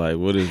parents were like,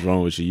 what is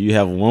wrong with you? You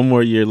have one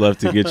more year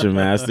left to get your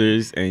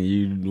master's, and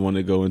you want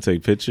to go and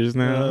take pictures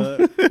now?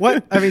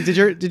 What? I mean,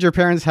 did your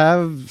parents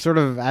have sort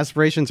of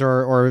aspirations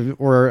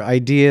or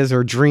ideas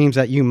or dreams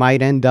that you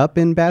might end up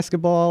in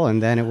basketball,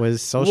 and then it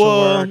was social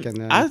work? And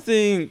then... I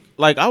think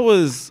like I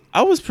was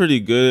pretty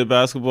good at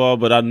basketball,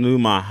 but I knew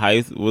my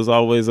height was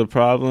always a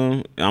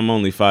problem. I'm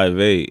only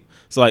 5'8",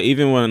 so like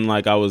even when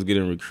like I was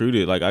getting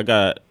recruited, like I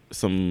got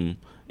some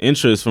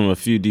interest from a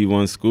few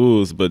D1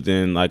 schools, but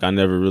then like I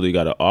never really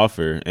got an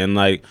offer. And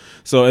like,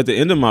 so at the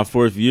end of my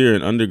fourth year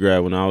in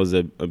undergrad, when I was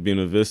at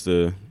Buena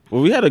Vista,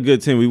 well, we had a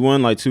good team. We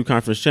won like 2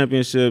 conference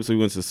championships. We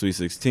went to Sweet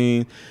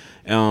 16.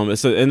 So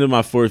at the end of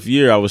my fourth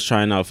year, I was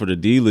trying out for the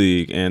D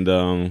League,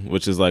 and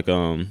which is like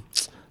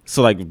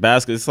so like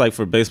basketball, it's like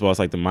for baseball, it's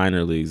like the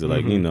minor leagues,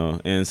 like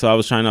And so I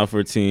was trying out for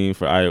a team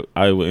for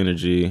Iowa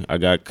Energy. I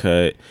got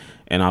cut.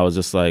 And I was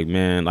just like,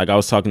 man, like I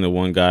was talking to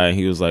one guy, and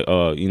he was like,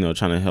 oh,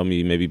 trying to help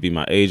me maybe be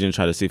my agent,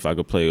 try to see if I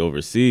could play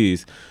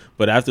overseas.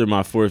 But after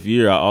my fourth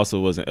year, I also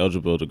wasn't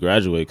eligible to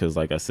graduate because,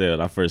 like I said,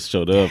 when I first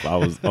showed up, I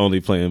was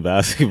only playing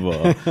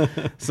basketball.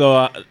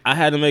 So I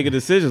had to make a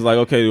decision. Like,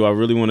 okay, do I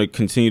really want to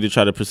continue to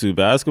try to pursue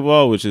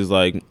basketball, which is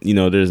like,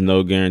 there's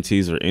no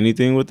guarantees or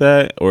anything with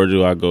that, or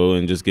do I go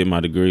and just get my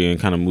degree and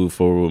kind of move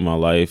forward with my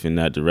life in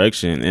that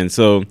direction? And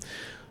so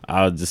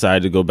I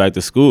decided to go back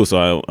to school.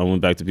 So I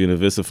went back to Buena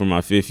Vista for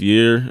my 5th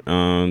year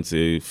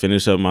to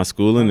finish up my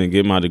schooling and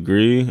get my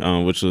degree,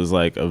 which was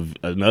like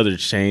another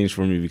change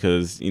for me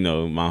because,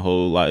 my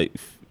whole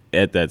life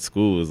at that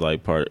school was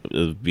like part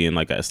of being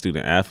like a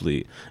student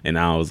athlete. And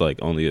now I was like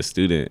only a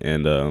student.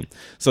 And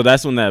so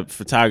that's when that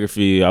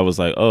photography, I was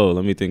like, oh,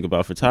 let me think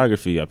about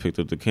photography. I picked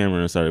up the camera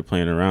and started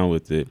playing around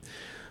with it.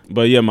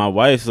 But yeah, my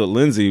wife, so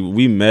Lindsay,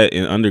 we met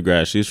in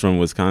undergrad. She's from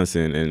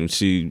Wisconsin, and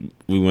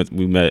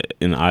we met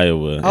in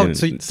Iowa. Oh, and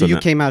so you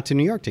came out to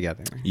New York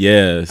together?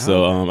 Yeah.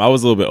 So I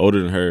was a little bit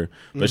older than her,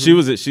 but she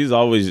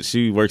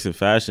works in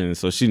fashion,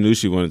 so she knew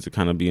she wanted to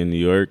kind of be in New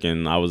York,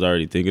 and I was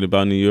already thinking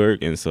about New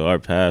York, and so our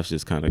paths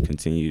just kind of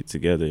continued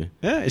together.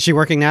 Yeah. Is she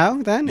working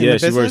now then? Yeah,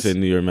 she works at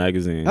New York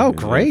Magazine. Oh,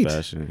 great.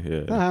 Fashion.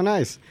 Yeah. Oh, how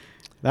nice.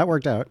 That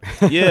worked out.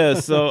 Yeah,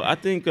 so I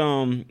think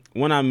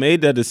when I made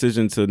that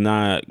decision to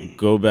not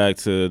go back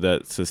to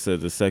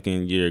the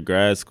second year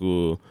grad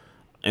school,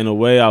 in a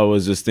way I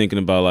was just thinking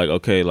about like,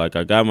 okay, like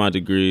I got my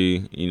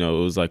degree, it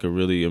was like a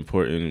really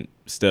important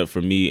step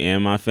for me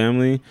and my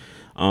family.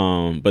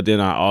 But then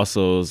I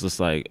also was just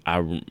like,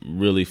 I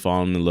really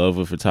fallen in love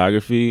with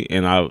photography,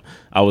 and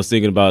I was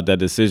thinking about that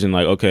decision,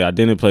 like, okay, I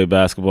didn't play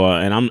basketball,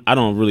 and I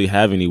don't really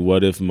have any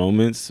what if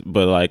moments,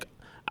 but like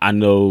I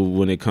know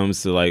when it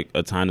comes to like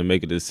a time to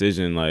make a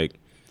decision, like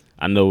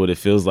I know what it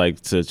feels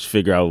like to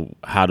figure out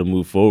how to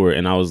move forward.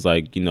 And I was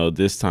like,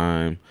 this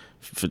time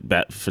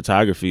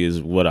photography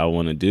is what I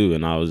want to do.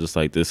 And I was just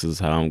like, this is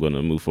how I'm going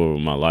to move forward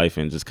with my life,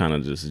 and just kind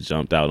of just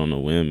jumped out on a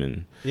whim.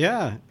 And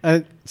yeah.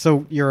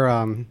 So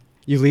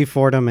you leave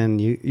Fordham and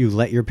you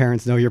let your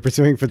parents know you're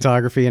pursuing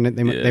photography, and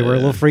they were a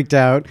little freaked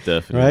out,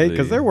 definitely, right?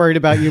 Because they're worried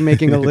about you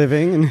making a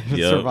living and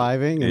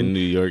surviving in New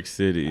York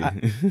City.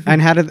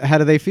 And how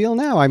do they feel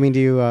now? I mean,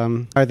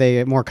 are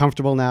they more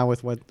comfortable now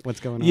with what's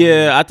going on?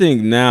 Yeah, I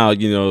think now,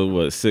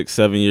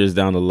 6-7 years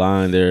down the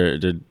line, they're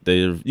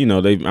I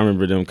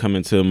remember them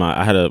coming to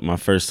I had my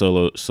first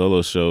solo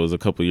show was a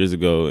couple years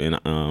ago in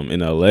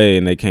LA,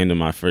 and they came to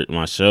my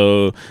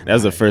show. That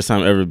was the first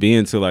time ever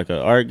being to like an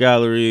art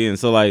gallery, and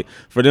so like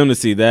for them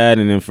to see that,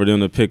 and then for them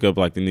to pick up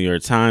like the New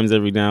York Times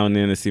every now and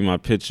then to see my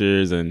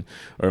pictures,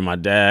 or my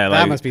dad.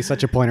 That must be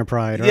such a point of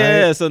pride, right?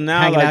 Yeah, so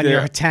now hanging like out in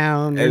your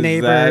town, your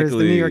neighbors, the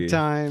New York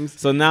Times.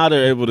 So now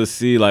they're able to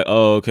see like,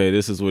 oh, okay,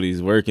 this is what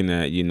he's working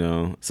at,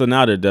 So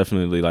now they're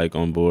definitely like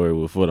on board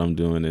with what I'm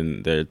doing,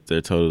 and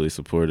they're totally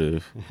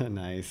supportive.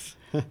 Nice.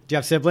 Do you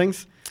have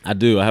siblings? I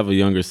do. I have a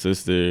younger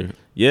sister.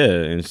 Yeah,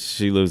 and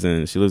she lives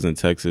in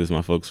Texas.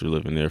 My folks were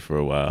living there for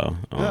a while.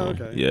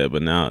 Okay. Yeah,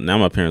 but now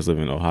my parents live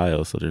in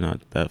Ohio, so they're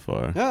not that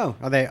far. Oh,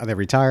 are they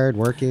retired,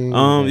 working?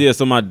 Yeah.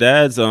 So my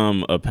dad's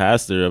a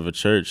pastor of a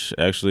church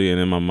actually, and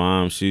then my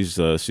mom, she's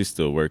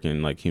still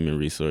working like human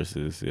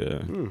resources.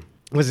 Yeah.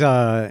 Was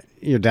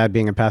your dad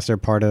being a pastor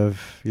part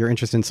of your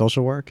interest in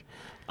social work?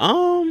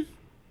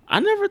 I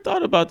never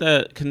thought about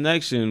that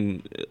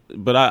connection,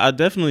 but I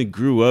definitely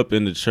grew up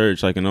in the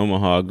church, like in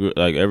Omaha.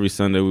 Like every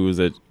Sunday we was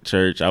at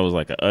church. I was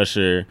like an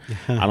usher.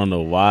 I don't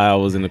know why I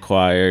was in the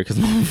choir, because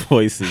my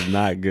voice is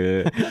not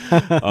good.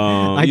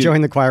 I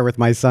joined the choir with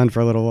my son for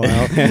a little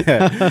while.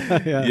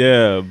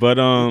 Yeah, but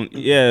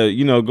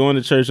going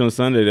to church on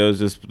Sunday, that was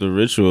just the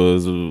ritual,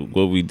 is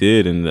what we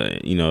did, and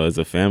as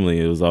a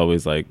family, it was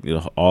always like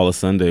all of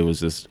Sunday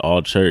was just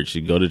all church.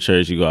 You go to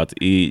church, you go out to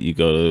eat, you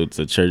go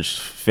to church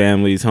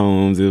families'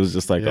 homes. It was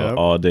just like an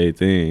all-day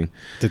thing.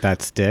 Did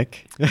that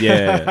stick?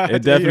 Yeah,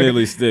 it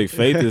definitely sticks.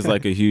 Faith is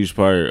like a huge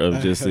part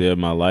of just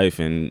my life,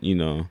 and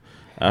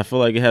I feel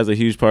like it has a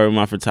huge part of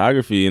my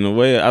photography. In a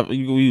way,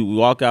 we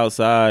walk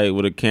outside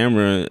with a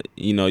camera,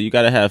 you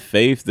got to have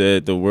faith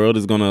that the world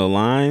is going to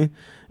align,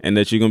 and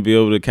that you're going to be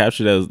able to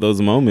capture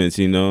those moments,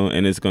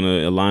 and it's going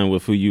to align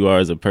with who you are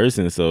as a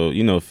person. So,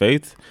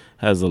 faith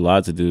has a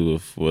lot to do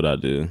with what I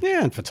do.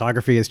 Yeah, and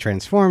photography is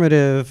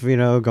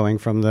transformative, going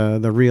from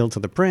the real to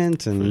the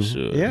print. And for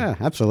sure. Yeah,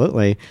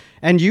 absolutely.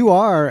 And you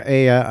are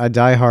a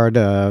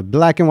diehard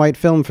black and white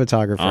film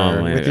photographer.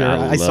 Oh, man,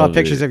 I saw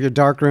pictures of your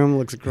darkroom.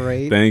 Looks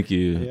great. Thank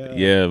you.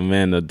 Yeah,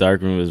 man, the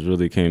darkroom has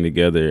really came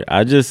together.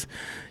 I just,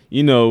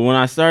 when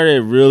I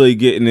started really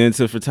getting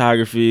into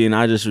photography, and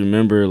I just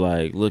remember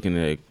like looking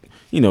at,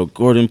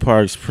 Gordon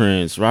Parks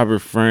prints, Robert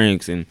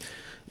Franks, and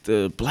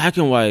the black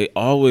and white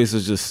always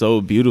was just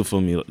so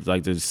beautiful to me.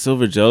 Like the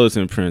silver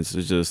gelatin prints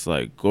is just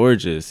like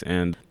gorgeous.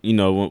 And,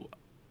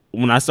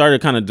 when I started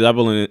kind of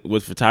doubling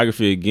with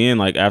photography again,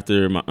 like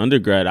after my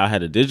undergrad, I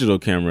had a digital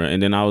camera.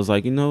 And then I was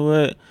like, you know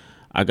what?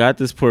 I got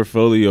this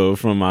portfolio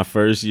from my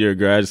first year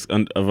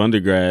of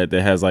undergrad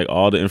that has like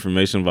all the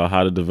information about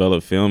how to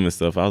develop film and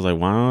stuff. I was like,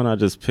 why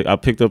don't I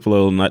picked up a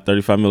little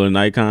 35mm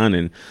Nikon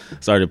and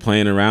started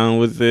playing around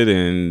with it,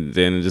 and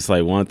then just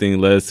like one thing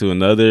led to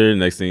another.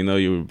 Next thing you know,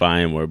 you were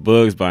buying more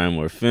books, buying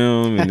more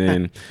film, and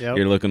then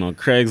you're looking on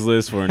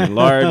Craigslist for an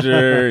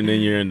enlarger, and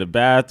then you're in the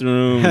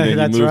bathroom, and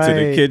then you move to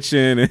the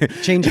kitchen.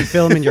 Changing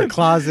film in your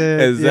closet.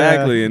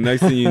 Exactly. Yeah. And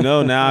next thing you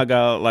know, now I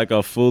got like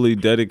a fully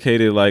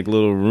dedicated like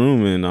little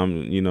room, and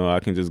I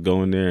can just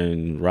go in there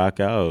and rock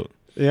out.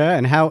 Yeah,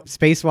 and how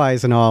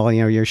space-wise and all,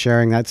 you're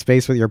sharing that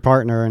space with your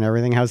partner and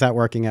everything. How's that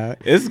working out?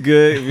 It's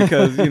good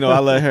because, I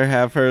let her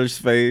have her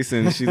space,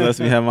 and she lets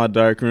me have my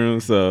dark room.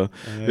 So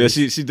nice.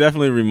 Yeah, she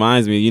definitely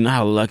reminds me, you know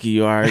how lucky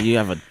you are. You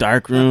have a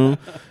dark room.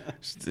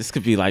 This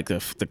could be like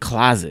the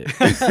closet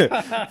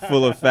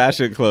full of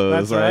fashion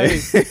clothes.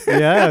 That's right.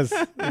 Yes,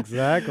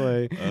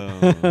 exactly.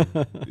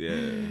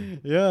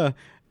 Yeah.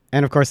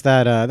 And of course,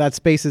 that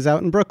space is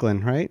out in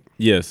Brooklyn, right?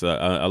 Yes,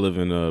 I live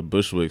in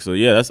Bushwick. So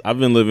yeah, I've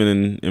been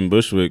living in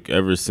Bushwick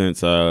ever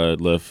since I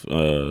left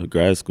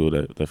grad school.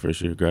 That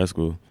first year of grad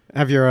school.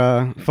 Have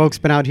your folks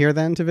been out here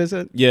then to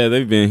visit? Yeah,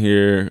 they've been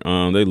here.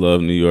 They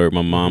love New York.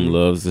 My mom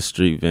loves the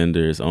street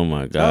vendors. Oh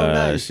my gosh,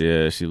 nice.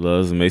 Yeah, she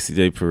loves the Macy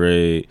Day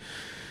Parade.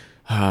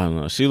 I don't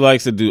know. She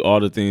likes to do all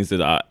the things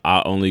that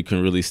I only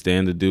can really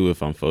stand to do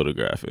if I'm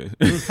photographing.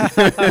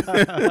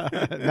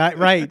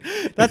 Right.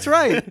 That's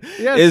right.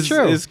 Yeah, it's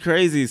true. It's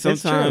crazy.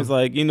 Sometimes,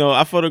 like,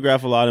 I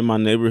photograph a lot in my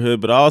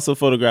neighborhood, but I also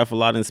photograph a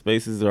lot in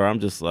spaces where I'm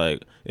just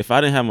like, if I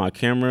didn't have my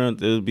camera,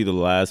 it would be the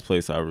last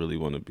place I really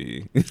want to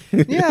be.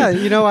 Yeah,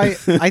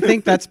 I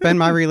think that's been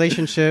my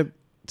relationship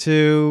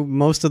to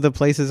most of the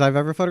places I've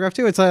ever photographed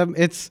too.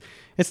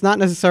 it's not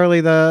necessarily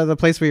the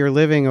place where you're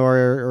living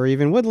or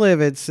even would live.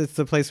 It's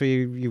the place where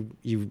you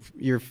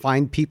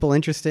find people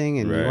interesting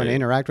and you want to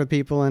interact with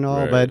people and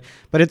all. Right.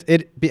 But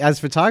as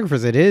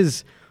photographers, it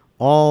is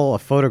all a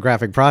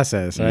photographic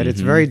process, right?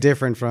 It's very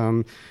different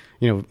from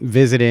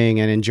visiting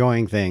and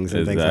enjoying things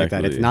and things like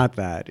that. It's not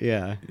that.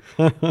 Yeah.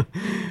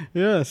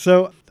 Yeah.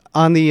 So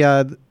on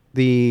the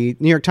New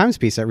York Times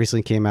piece that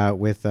recently came out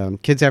with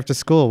Kids After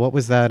School, what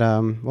was that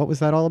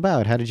all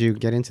about? How did you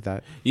get into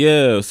that?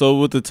 Yeah, so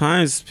with the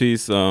Times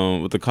piece,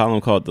 with the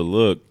column called The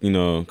Look, kind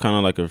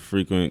of like a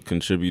frequent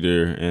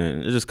contributor,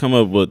 and it just come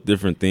up with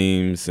different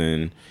themes,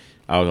 and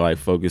I would like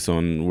focus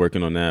on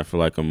working on that for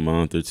like a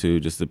month or two,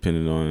 just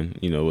depending on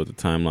what the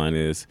timeline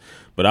is.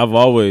 But I've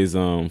always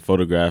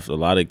photographed a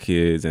lot of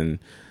kids, and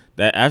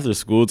that after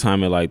school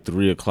time at like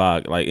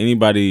 3:00, like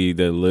anybody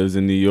that lives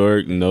in New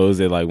York knows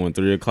that like when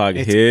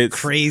 3:00 hits,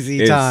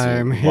 crazy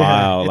time.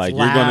 Wow, yeah, like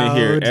loud. you're gonna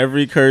hear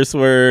every curse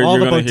word. All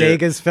you're the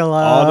bodegas fill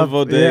up. All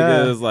the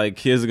bodegas, like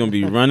kids are gonna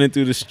be running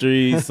through the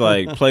streets,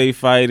 like play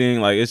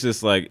fighting, like it's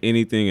just like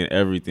anything and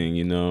everything,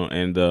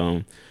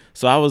 And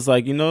so I was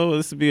like,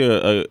 this would be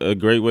a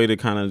great way to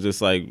kind of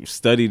just like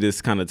study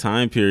this kind of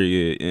time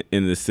period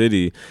in the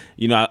city.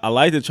 I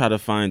like to try to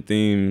find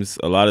themes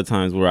a lot of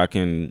times where I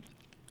can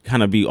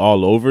kind of be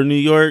all over New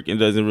York. It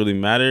doesn't really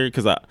matter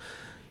because I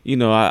don't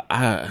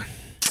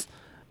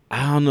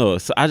know.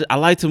 So I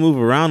like to move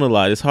around a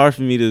lot. It's hard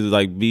for me to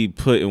like be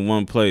put in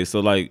one place.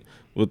 So like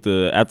with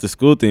the after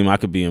school theme, I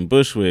could be in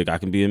Bushwick, I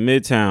can be in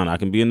Midtown, I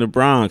can be in the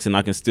Bronx, and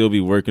I can still be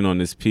working on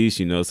this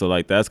piece, So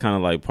like that's kind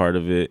of like part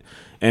of it.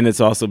 And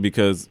it's also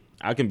because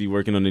I can be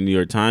working on the New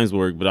York Times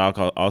work, but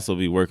I'll also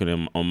be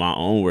working on my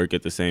own work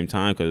at the same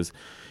time because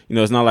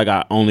it's not like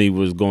I only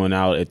was going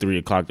out at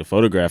 3:00 to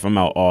photograph. I'm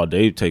out all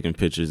day taking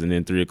pictures, and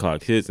then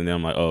 3:00 hits, and then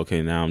I'm like, oh,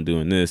 okay, now I'm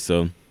doing this.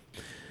 So,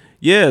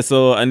 yeah.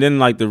 So, and then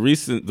like the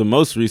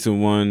most recent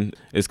one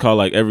is called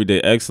like Everyday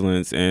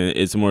Excellence, and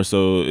it's more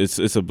so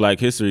it's a Black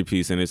history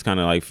piece, and it's kind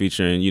of like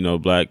featuring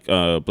Black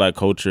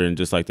culture and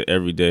just like the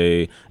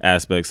everyday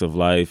aspects of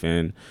life.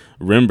 And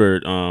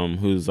Rembert,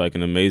 who's like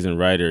an amazing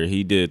writer,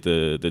 he did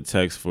the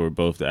text for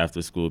both the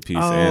after school piece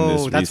and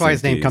this. That's why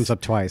his name piece comes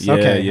up twice. Yeah,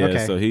 okay. yeah.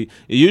 Okay. So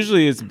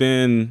usually it's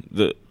been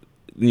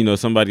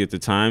somebody at the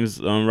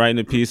Times writing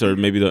a piece, or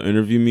maybe they'll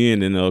interview me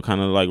and then they'll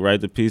kind of like write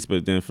the piece.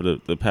 But then for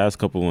the past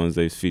couple ones,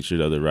 they've featured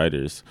other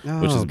writers,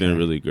 which has been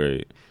really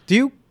great.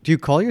 Do you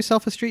call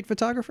yourself a street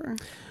photographer?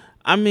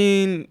 I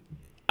mean,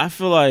 I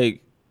feel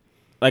like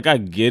I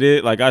get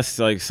it. Like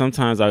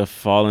sometimes I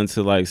fall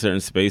into like certain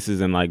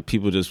spaces and like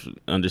people just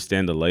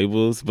understand the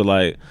labels, but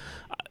like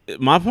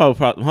my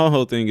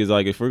whole thing is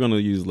like if we're gonna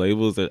use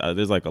labels,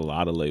 there's like a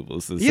lot of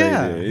labels to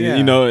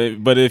say,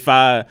 But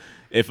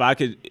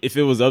if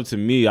it was up to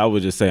me, I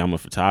would just say I'm a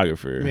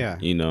photographer. Yeah.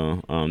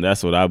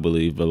 That's what I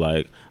believe. But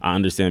like I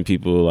understand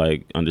people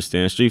like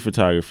understand street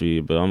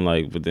photography,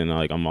 but then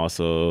I'm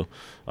also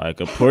like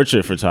a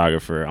portrait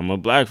photographer. I'm a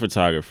Black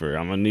photographer.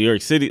 I'm a New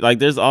York City. Like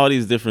there's all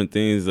these different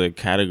things that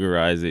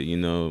categorize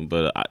it,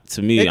 But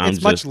to me, I think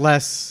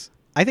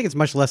it's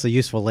much less a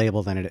useful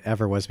label than it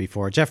ever was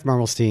before. Jeff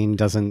Mermelstein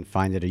doesn't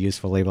find it a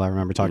useful label. I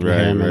remember talking to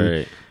him.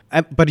 Right.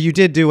 But you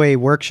did do a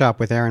workshop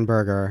with Aaron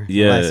Berger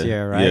last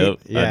year, right? Yep,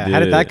 yeah. How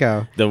did that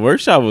go? The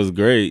workshop was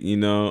great,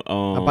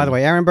 by the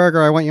way, Aaron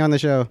Berger, I want you on the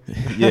show.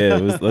 Yeah,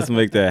 let's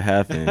make that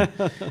happen.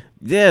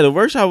 Yeah, the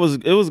workshop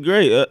was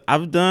great.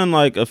 I've done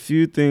like a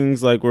few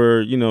things like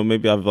where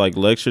maybe I've like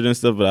lectured and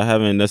stuff, but I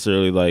haven't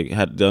necessarily like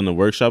had done a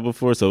workshop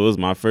before, so it was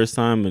my first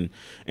time. And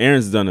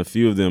Aaron's done a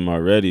few of them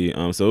already,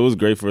 so it was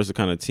great for us to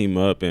kind of team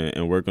up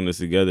and work on this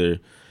together.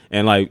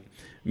 And like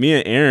me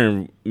and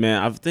Aaron,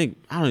 man, I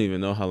don't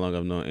even know how long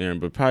I've known Aaron,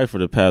 but probably for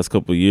the past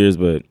couple of years.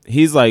 But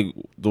he's like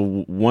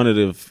one of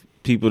the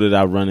people that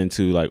I run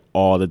into like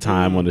all the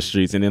time on the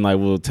streets, and then like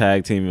we'll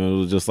tag team and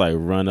we'll just like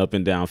run up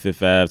and down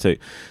Fifth Ave,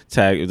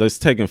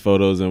 just taking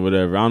photos and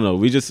whatever. I don't know.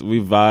 We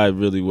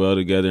vibe really well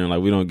together, and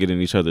like we don't get in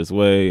each other's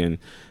way, and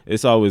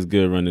it's always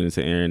good running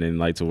into Aaron, and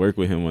like to work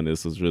with him on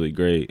this was really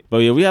great. But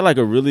yeah, we had like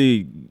a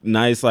really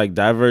nice like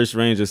diverse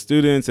range of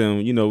students,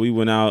 and we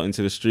went out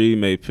into the street,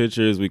 made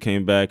pictures, we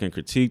came back and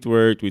critiqued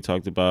work. We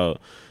talked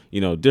about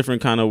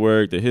different kind of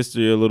work, the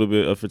history a little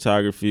bit of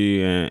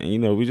photography,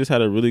 and we just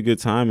had a really good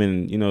time,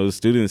 and the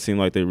students seemed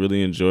like they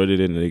really enjoyed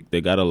it, and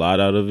they got a lot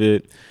out of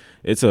it.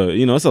 It's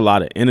it's a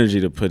lot of energy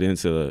to put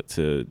into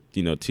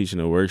teaching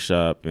a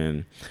workshop,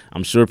 and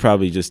I'm sure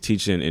probably just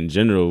teaching in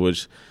general,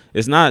 which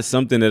is not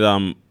something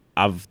that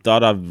I've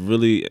thought I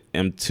really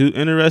am too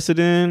interested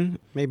in.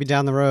 Maybe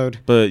down the road.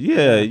 But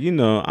yeah,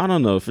 I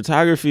don't know.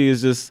 Photography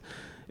is just.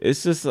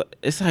 It's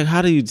like,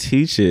 how do you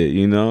teach it,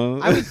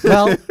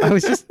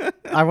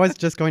 I was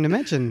just going to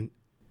mention,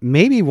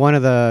 maybe one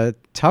of the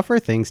tougher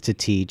things to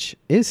teach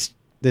is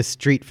this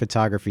street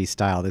photography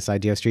style, this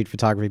idea of street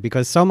photography,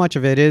 because so much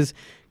of it is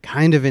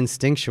kind of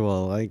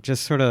instinctual, like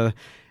just sort of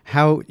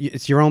how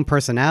it's your own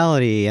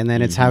personality, and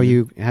then it's how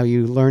you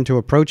learn to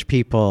approach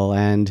people,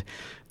 and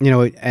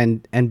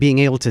and being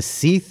able to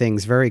see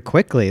things very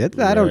quickly.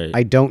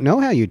 I don't know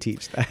how you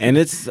teach that. And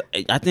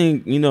I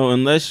think,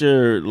 unless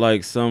you're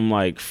like some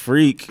like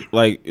freak,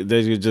 like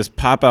that you just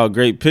pop out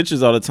great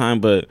pictures all the time,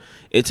 but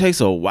it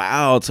takes a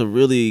while to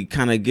really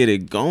kind of get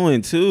it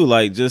going too.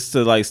 Like just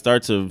to like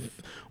start to,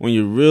 when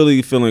you're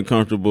really feeling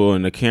comfortable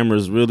and the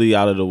camera's really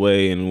out of the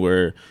way and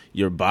where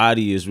your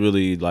body is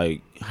really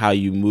like how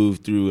you move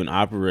through and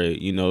operate,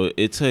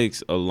 it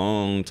takes a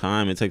long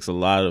time. It takes a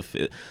lot of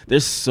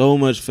there's so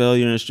much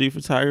failure in street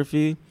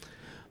photography.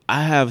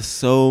 I have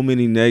so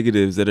many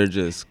negatives that are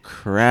just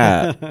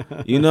crap,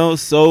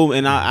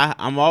 and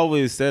I'm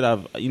always said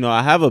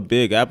I have a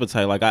big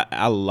appetite. Like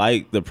I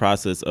like the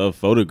process of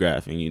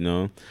photographing,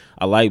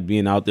 I like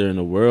being out there in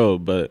the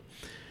world, but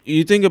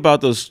you think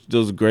about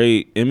those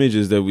great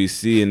images that we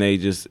see and they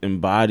just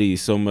embody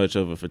so much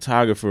of a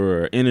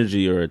photographer or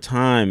energy or a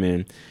time,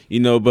 and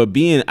but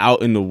being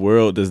out in the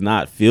world does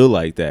not feel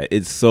like that.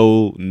 It's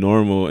so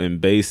normal and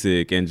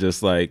basic and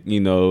just like,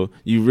 you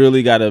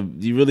really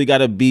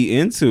gotta be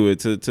into it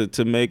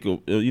to make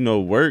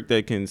work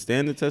that can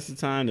stand the test of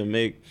time, to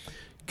make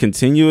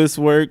continuous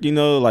work,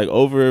 like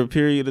over a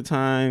period of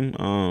time,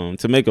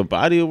 to make a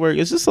body of work.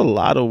 It's just a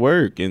lot of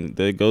work and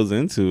that goes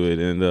into it.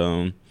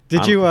 And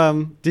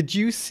did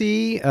you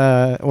see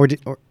or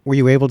were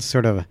you able to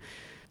sort of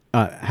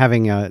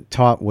having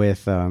taught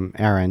with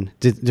Aaron,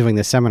 doing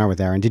the seminar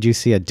with Aaron, did you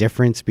see a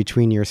difference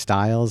between your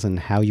styles and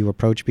how you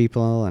approach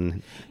people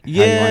and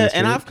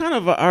and I've kind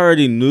of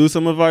already knew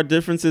some of our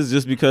differences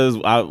just because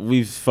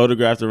we've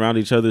photographed around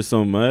each other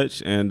so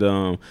much, and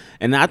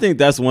I think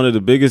that's one of the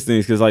biggest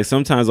things, because like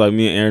sometimes like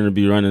me and Aaron would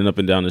be running up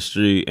and down the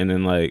street and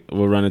then like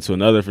we'll run into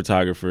another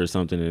photographer or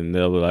something and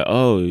they'll be like,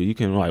 oh, you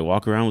can like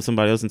walk around with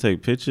somebody else and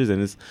take pictures,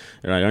 and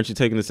they're like, aren't you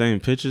taking the same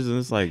pictures? And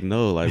it's like,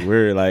 no, like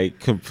we're like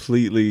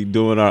completely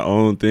doing our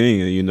own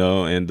thing,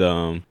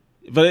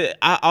 but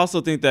I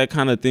also think that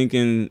kind of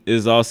thinking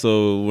is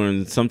also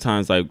when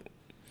sometimes like,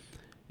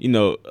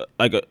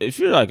 if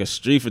you're like a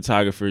street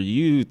photographer,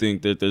 you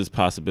think that there's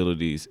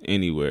possibilities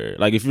anywhere.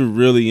 Like if you're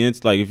really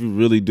into, like if you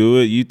really do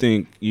it, you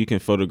think you can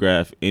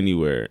photograph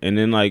anywhere. And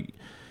then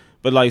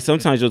but like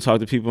sometimes you'll talk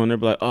to people and they'll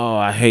be like, oh,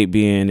 I hate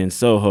being in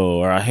Soho,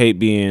 or I hate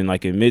being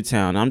like in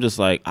Midtown. I'm just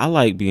like, I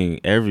like being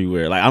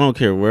everywhere. Like I don't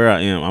care where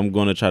I am, I'm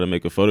going to try to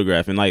make a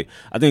photograph. And like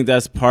I think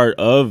that's part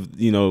of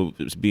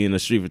being a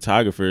street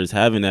photographer, is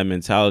having that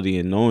mentality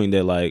and knowing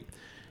that like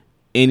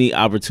any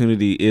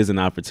opportunity is an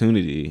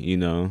opportunity.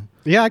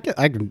 Yeah, I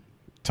can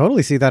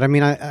totally see that. I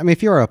mean,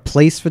 if you're a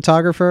place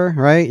photographer,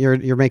 right?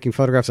 You're making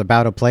photographs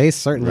about a place.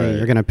 Certainly, right.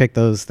 You're going to pick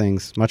those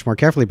things much more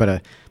carefully.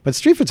 But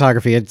street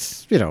photography,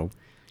 it's You're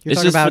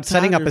talking about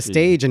setting up a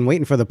stage and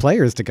waiting for the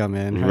players to come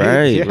in,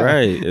 right?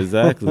 Right,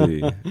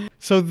 exactly.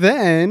 So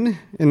then,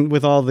 and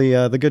with all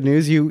the good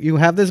news, you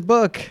have this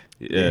book,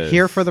 yes.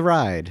 Here for the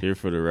Ride. Here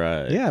for the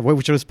Ride. Yeah,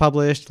 which was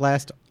published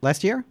last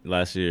year?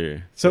 Last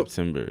year,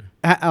 September.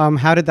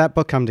 How did that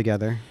book come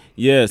together?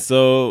 Yeah,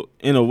 so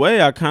in a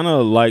way, I kind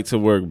of like to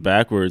work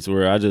backwards,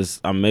 where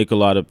I make a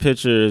lot of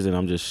pictures and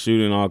I'm just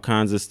shooting all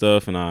kinds of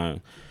stuff, and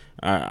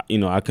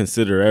I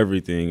consider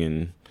everything,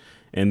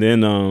 and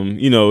then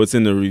it's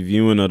in the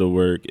reviewing of the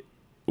work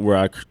where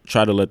I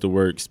try to let the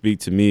work speak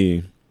to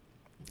me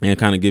and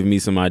kind of give me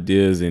some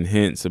ideas and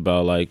hints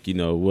about like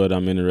what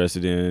I'm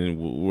interested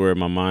in, where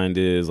my mind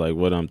is, like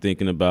what I'm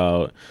thinking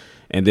about,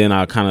 and then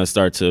I kind of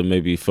start to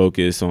maybe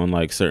focus on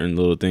like certain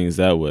little things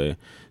that way.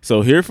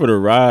 So Here for the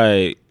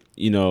Ride,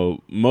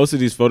 most of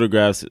these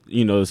photographs,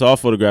 it's all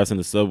photographs in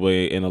the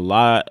subway, and a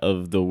lot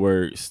of the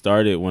work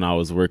started when I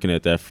was working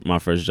at my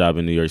first job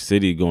in New York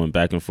City, going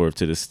back and forth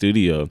to the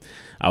studio.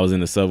 I was in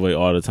the subway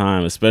all the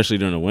time, especially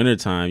during the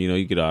wintertime.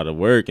 You get out of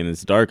work and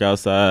it's dark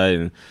outside,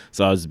 and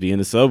so I was be in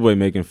the subway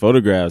making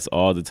photographs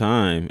all the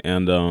time.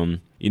 And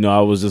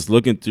I was just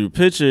looking through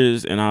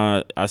pictures, and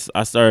I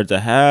started to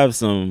have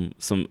some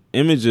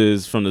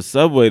images from the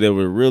subway that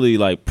were really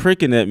like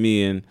pricking at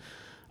me, and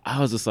I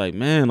was just like,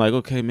 man, like,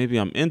 okay, maybe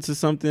I'm into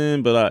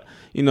something, but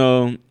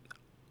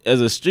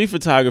as a street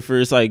photographer,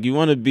 it's like you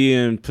want to be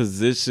in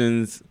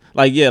positions,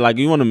 like, yeah, like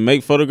you want to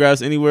make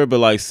photographs anywhere, but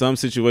like some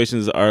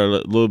situations are a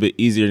little bit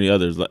easier than the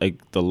others. Like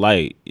the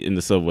light in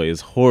the subway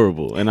is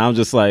horrible, and I'm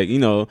just like,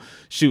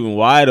 shooting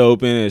wide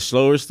open at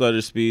slower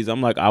stutter speeds.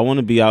 I'm like, I want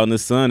to be out in the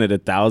sun at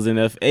 1,000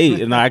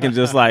 f8, and I can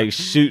just like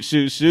shoot,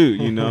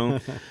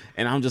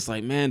 and I'm just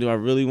like, man, do I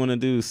really want to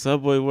do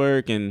subway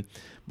work?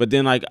 But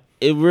then like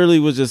it really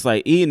was just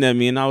like eating at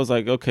me, and I was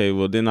like, okay,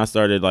 well then I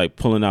started like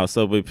pulling out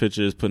subway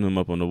pictures, putting them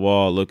up on the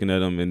wall, looking at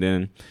them, and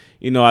then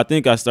I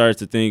think I started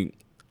to think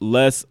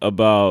less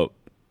about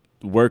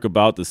work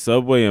about the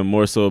subway and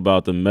more so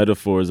about the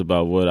metaphors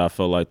about what I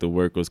felt like the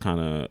work was kind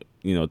of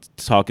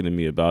talking to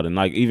me about. And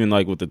like even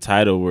like with the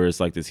title where it's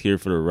like this Here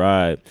for the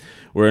Ride,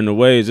 where in a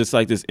way it's just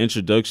like this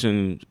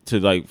introduction to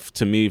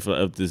me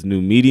of this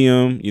new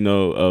medium,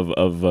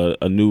 of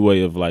a new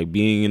way of like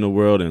being in the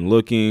world and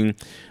looking.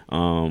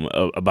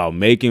 about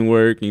making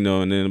work, and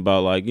then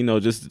about like,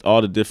 just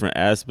all the different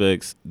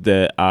aspects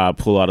that I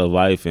pull out of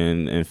life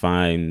and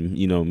find,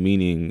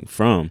 meaning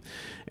from.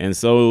 And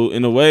so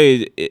in a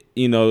way,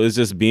 it's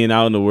just being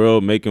out in the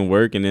world, making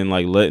work, and then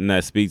like letting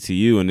that speak to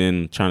you and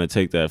then trying to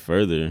take that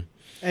further.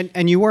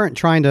 And you weren't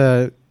trying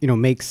to,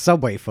 make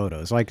subway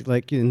photos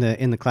like in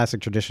the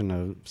classic tradition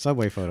of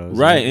subway photos,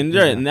 right?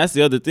 And that's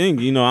the other thing.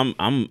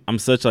 I'm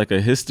such like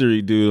a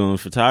history dude on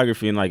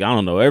photography, and like I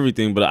don't know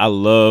everything, but I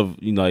love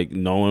like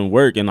knowing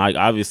work, and like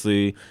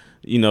obviously,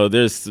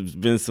 there's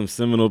been some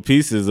seminal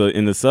pieces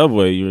in the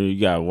subway. You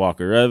got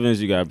Walker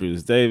Evans, you got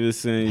Bruce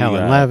Davison,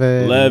 Helen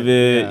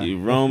Levitt,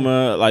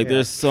 Roma. Like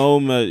there's so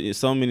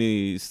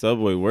many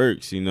subway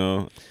works,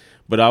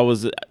 But I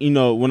was,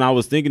 when I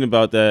was thinking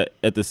about that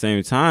at the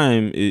same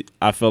time,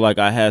 I felt like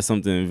I had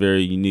something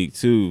very unique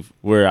too,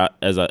 where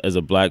as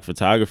a black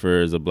photographer,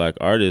 as a black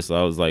artist,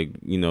 I was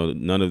like,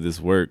 none of this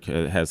work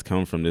has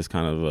come from this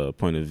kind of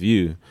point of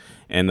view.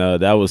 And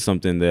that was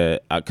something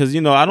that, because,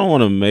 I don't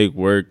want to make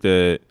work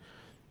that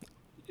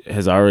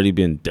has already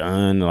been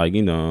done, like,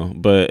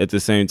 but at the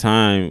same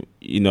time,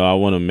 I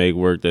want to make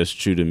work that's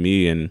true to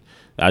me. And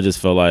I just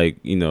felt like,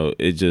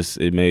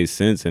 it made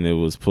sense and it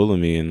was pulling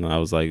me, and I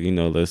was like,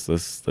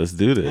 let's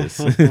do this.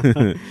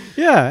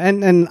 Yeah.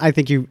 And I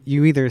think you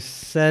either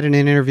said in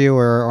an interview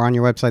or on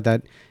your website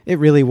that it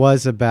really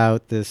was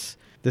about this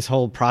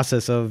whole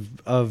process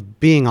of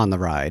being on the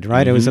ride,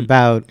 right? Mm-hmm. It was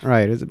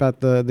about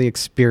the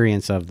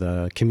experience of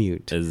the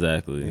commute.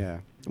 Exactly. Yeah.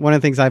 One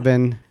of the things I've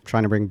been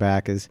trying to bring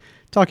back is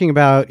talking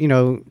about,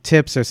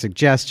 tips or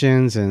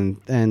suggestions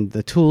and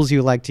the tools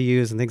you like to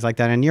use and things like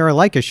that. And you're a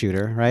Leica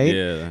shooter, right?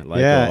 Yeah.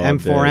 Leica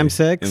M4, day.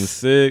 M6.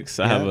 M6.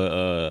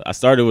 Yeah. I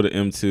started with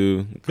an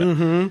M2,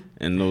 mm-hmm.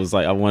 and it was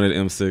like I wanted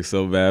M6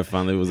 so bad.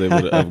 Finally, was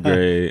able to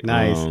upgrade.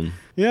 Nice.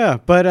 Yeah,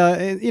 but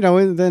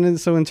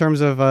so in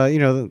terms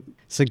of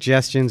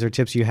suggestions or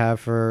tips you have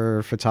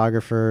for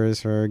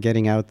photographers for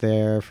getting out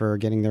there, for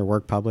getting their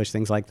work published,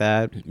 things like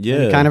that. Yeah.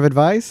 Any kind of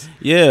advice?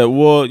 Yeah.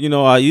 Well,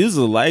 I use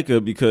a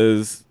Leica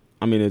because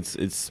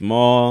it's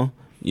small.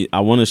 I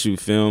want to shoot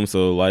film,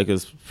 so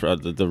Leica's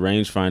the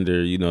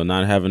rangefinder.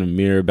 Not having a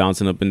mirror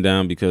bouncing up and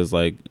down, because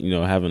like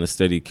having a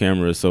steady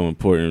camera is so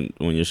important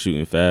when you're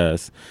shooting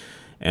fast.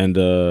 And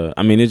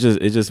it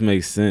just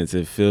makes sense.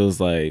 It feels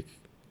like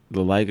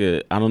the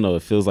Leica, I don't know,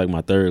 it feels like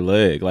my third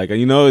leg. Like,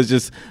 it's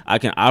just, I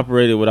can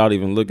operate it without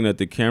even looking at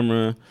the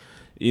camera,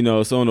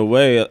 so in a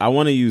way, I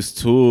want to use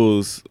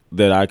tools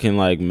that I can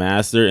like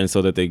master, and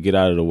so that they get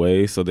out of the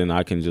way, so then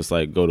I can just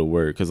like go to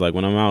work. Because like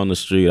when I'm out on the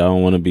street, I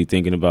don't want to be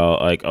thinking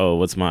about like, oh,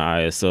 what's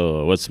my ISO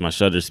or what's my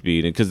shutter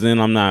speed, because then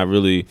I'm not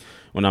really,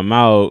 when I'm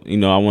out,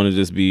 I want to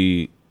just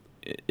be,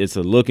 it's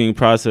a looking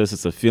process,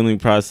 it's a feeling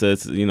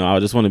process. I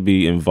just want to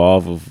be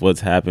involved with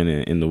what's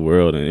happening in the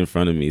world and in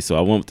front of me. So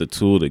I want the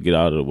tool to get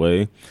out of the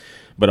way,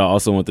 but I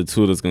also want the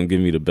tool that's going to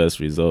give me the best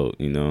result,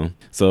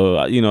 So,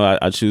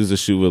 I choose to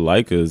shoot with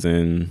Leicas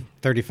and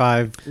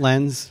 35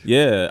 lens.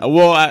 Yeah.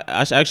 Well,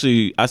 I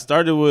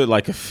started with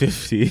like a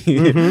 50,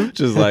 mm-hmm.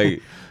 which is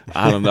like,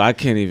 I don't know. I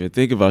can't even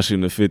think about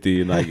shooting a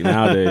 50 like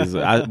nowadays.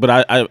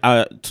 But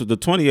the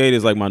 28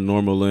 is like my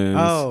normal lens.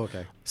 Oh,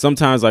 okay.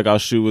 Sometimes like I'll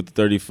shoot with the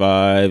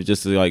 35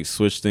 just to like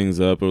switch things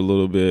up a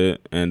little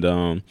bit, and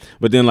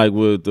but then like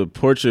with the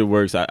portrait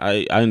works,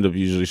 I end up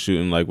usually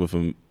shooting like with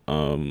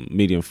a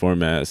medium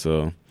format.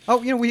 So. Oh,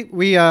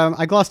 we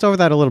I glossed over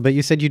that a little bit.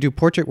 You said you do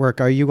portrait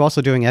work. Are you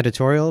also doing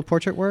editorial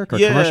portrait work or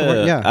commercial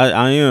work? Yeah,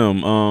 I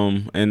am.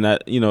 And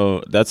that,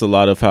 that's a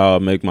lot of how I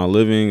make my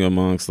living,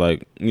 amongst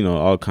like,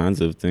 all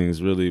kinds of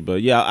things really.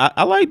 But yeah,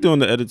 I like doing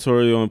the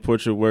editorial and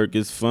portrait work.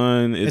 It's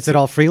fun. Is it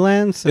all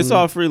freelance? It's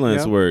all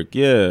freelance work.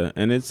 Yeah.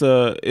 And it's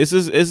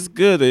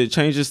good. It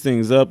changes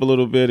things up a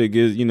little bit. It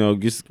gives,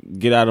 just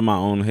get out of my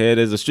own head.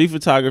 As a street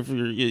photographer,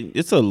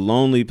 it's a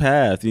lonely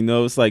path.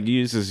 It's like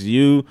it's just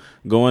you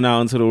going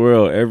out into the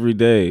world every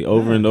day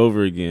over and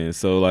over again.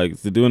 So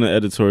like doing the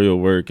editorial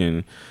work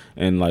and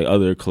like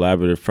other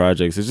collaborative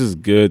projects, it's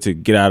just good to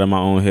get out of my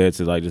own head,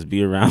 to like just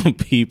be around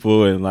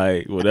people and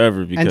like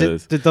whatever. Because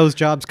and did those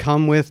jobs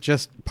come with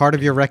just part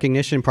of your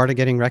recognition, part of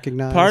getting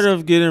recognized? Part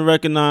of getting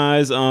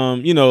recognized.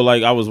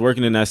 Like I was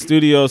working in that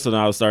studio, so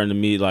then I was starting to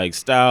meet like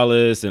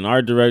stylists and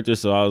art directors.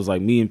 So I was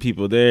like meeting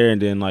people there,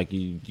 and then like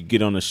you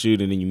get on a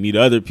shoot and then you meet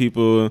other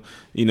people.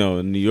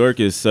 New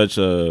York is such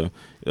a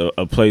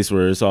place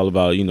where it's all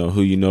about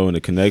who and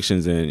the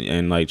connections,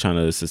 and like trying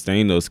to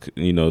sustain those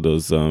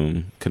those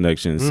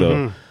connections. Mm-hmm.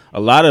 So a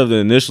lot of the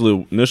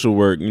initial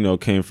work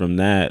came from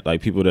that,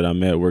 like people that I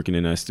met working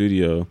in that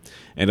studio.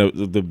 And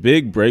the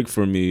big break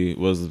for me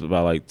was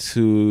about like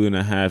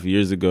 2.5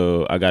 years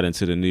ago. I got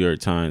into the New York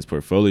Times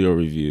portfolio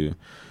review.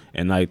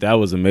 And like that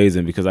was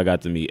amazing, because I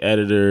got to meet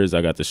editors,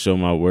 I got to show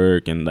my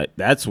work, and like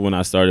that's when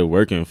I started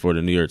working for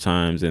the New York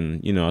Times.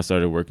 And I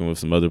started working with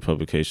some other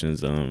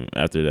publications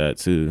after that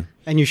too.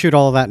 And you shoot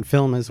all of that in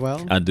film as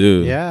well? I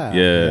do.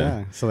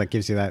 Yeah. So that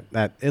gives you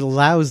that it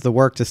allows the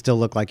work to still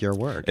look like your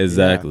work.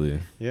 Exactly.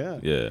 Yeah.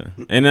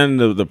 And then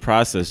the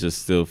process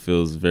just still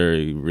feels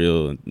very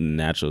real and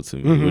natural to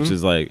me, which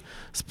is like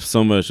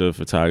so much of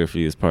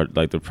photography is part,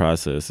 like the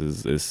process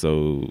is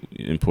so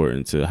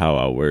important to how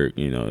I work,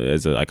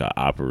 as like an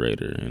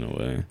operator in a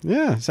way.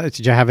 Yeah. So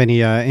did you have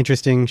any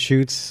interesting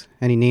shoots?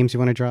 Any names you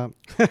want to drop?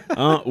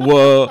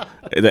 Well,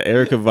 the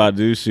Erykah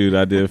Badu shoot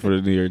I did for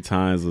the New York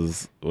Times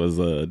was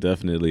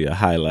definitely a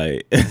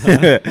highlight.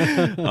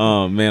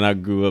 Man, I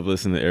grew up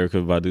listening to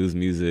Erykah Badu's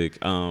music.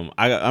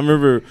 I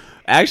remember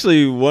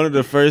actually one of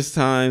the first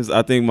times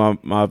I think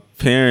my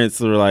parents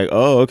were like,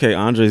 "Oh, okay,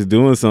 Andre's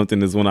doing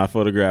something," is when I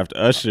photographed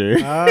Usher.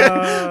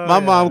 My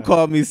mom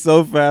called me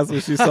so fast when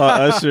she saw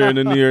Usher in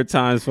the New York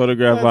Times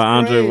photographed by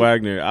Andre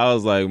Wagner. I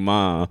was like,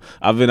 "Mom,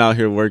 I've been out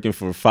here working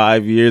for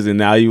 5 years, and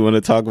now you want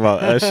to talk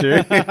about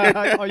Usher?"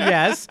 Oh,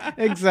 yes,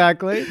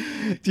 exactly.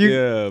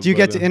 Do you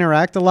get to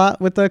interact a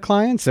lot with the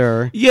clients,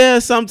 or? Yeah,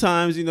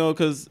 sometimes,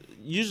 because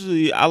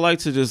usually I like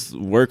to just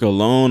work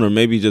alone, or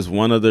maybe just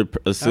one other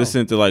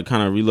assistant to like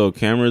kind of reload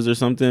cameras or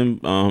something.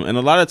 And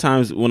a lot of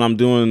times when I'm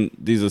doing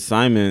these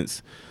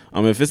assignments,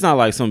 if it's not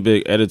like some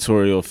big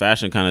editorial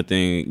fashion kind of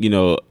thing,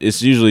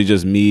 it's usually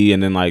just me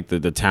and then like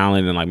the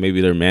talent and like maybe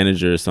their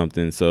manager or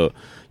something. So,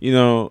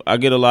 I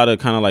get a lot of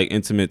kind of like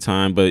intimate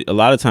time, but a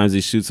lot of times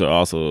these shoots are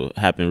also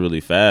happen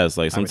really fast.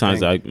 Like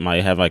sometimes I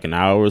might have like an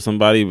hour with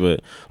somebody, but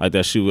like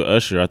that shoot with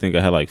Usher, I think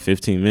I had like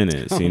 15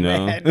 minutes,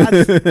 Man,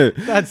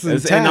 that's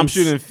intense. And I'm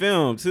shooting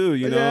film too,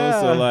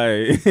 so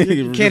like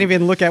you can't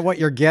even look at what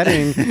you're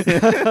getting.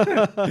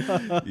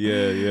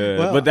 Yeah.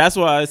 Well, but that's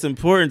why it's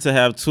important to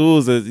have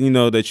tools that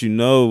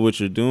that what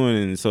you're doing,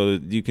 and so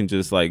that you can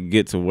just like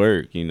get to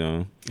work.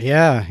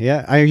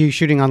 Yeah. Are you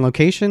shooting on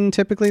location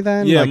typically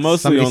then? Yeah, like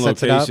mostly on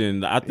location.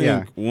 I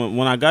think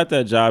when I got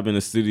that job in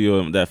the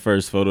studio, that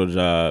first photo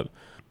job,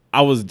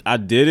 I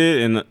did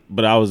it,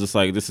 but I was just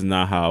like, this is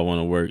not how I want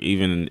to work,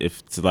 even if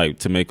it's like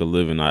to make a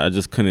living. I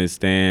just couldn't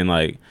stand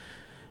like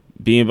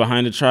being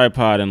behind a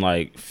tripod and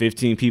like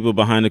 15 people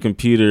behind the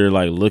computer,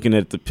 like looking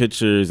at the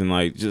pictures, and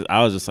like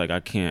I was just like,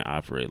 I can't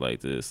operate like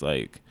this.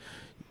 Like,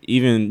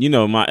 even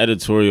my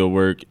editorial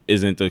work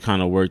isn't the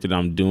kind of work that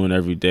I'm doing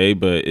every day,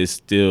 but it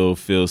still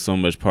feels so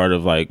much part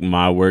of like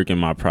my work and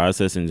my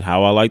process and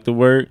how I like to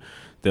work,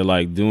 that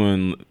like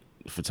doing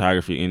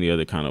photography any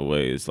other kind of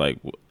way is like,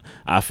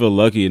 I feel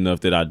lucky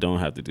enough that I don't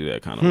have to do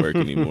that kind of work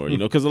anymore,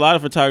 because a lot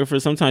of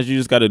photographers, sometimes you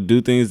just got to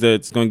do things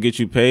that's going to get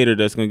you paid or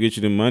that's going to get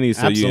you the money.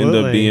 So you end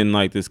up being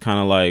like this kind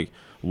of like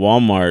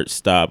Walmart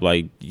stop,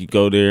 like you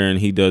go there and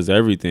he does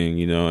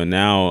everything, and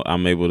now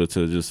I'm able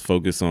to just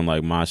focus on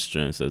like my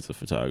strengths as a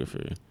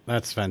photographer.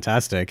 That's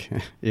fantastic.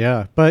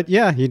 Yeah, but you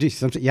have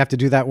to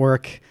do that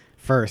work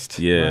first.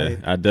 Yeah, right?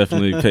 I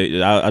definitely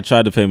pay. I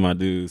tried to pay my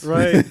dues.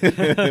 Right.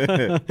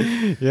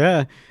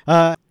 Yeah.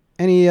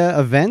 Any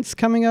events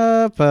coming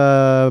up?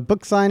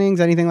 Book signings?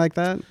 Anything like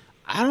that?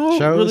 I don't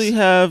really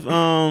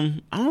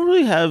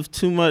have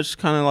too much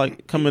kind of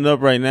like coming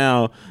up right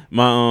now.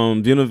 My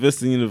Buena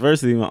Vista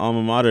University, my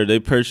alma mater, they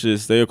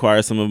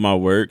acquired some of my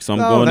work, so I'm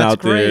going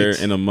out there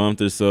in a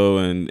month or so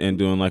and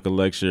doing like a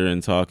lecture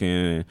and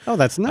talking. Oh,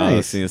 that's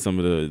nice. Seeing some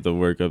of the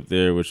work up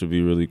there, which would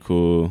be really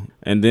cool.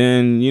 And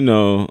then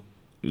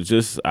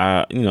just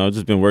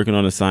been working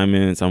on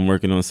assignments. I'm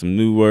working on some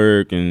new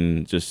work,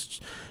 and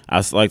just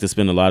I like to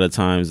spend a lot of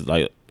times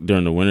like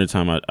during the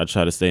wintertime, I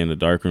try to stay in the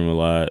darkroom a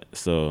lot.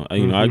 So,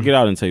 I get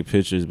out and take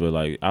pictures, but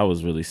like I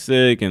was really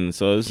sick. And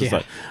so it's just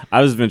like,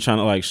 I've just been trying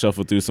to like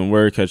shuffle through some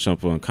work, catch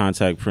up on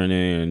contact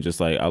printing, and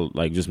just like,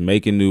 just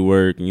making new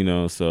work,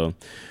 so.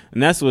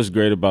 And that's what's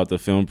great about the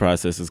film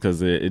process, is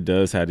because it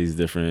does have these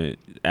different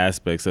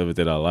aspects of it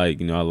that I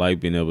like. I like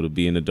being able to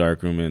be in the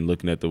darkroom and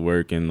looking at the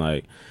work, and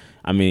like,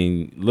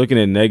 looking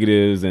at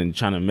negatives and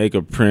trying to make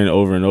a print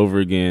over and over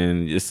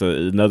again, it's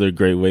another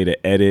great way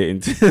to edit.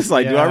 And it's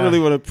like, do I really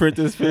want to print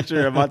this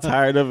picture? Am I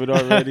tired of it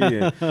already?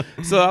 And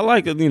so I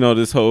like,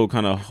 this whole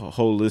kind of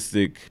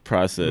holistic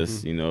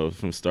process,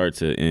 from start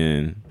to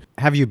end.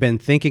 Have you been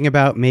thinking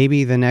about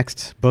maybe the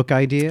next book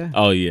idea?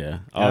 Oh, yeah.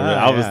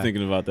 I was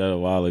thinking about that a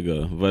while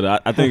ago,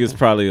 but I think it's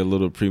probably a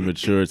little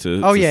premature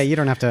to... Oh, yeah, you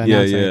don't have to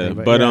announce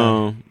anything. But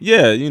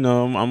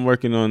I'm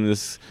working on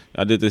this.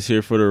 I did this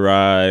Here for the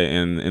Ride,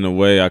 and in a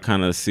way, I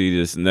kind of see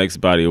this next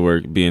body of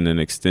work being an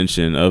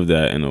extension of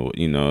that, and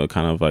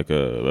kind of like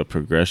a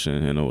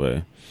progression in a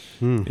way.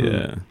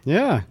 Mm-hmm.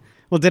 Yeah.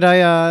 Well, did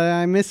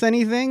I miss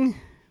anything?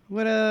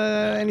 What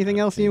anything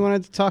else you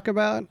wanted to talk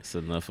about? It's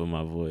enough of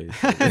my voice.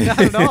 Not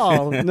at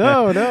all.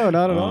 No, not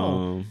at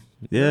all.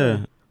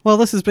 Yeah. Well,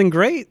 this has been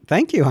great.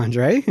 Thank you,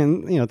 Andre.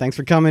 And, thanks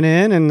for coming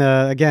in and,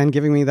 again,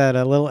 giving me that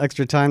little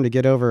extra time to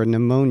get over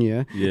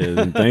pneumonia.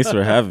 Yeah, and thanks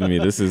for having me.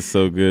 This is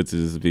so good to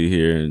just be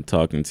here and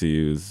talking to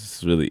you.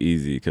 It's really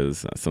easy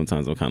because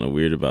sometimes I'm kind of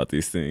weird about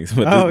these things.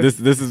 But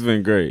this has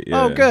been great.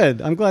 Yeah. Oh, good.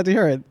 I'm glad to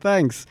hear it.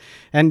 Thanks.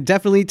 And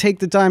definitely take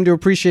the time to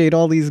appreciate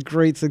all these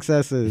great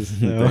successes.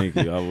 So. Thank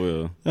you. I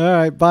will. All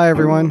right. Bye,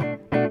 everyone.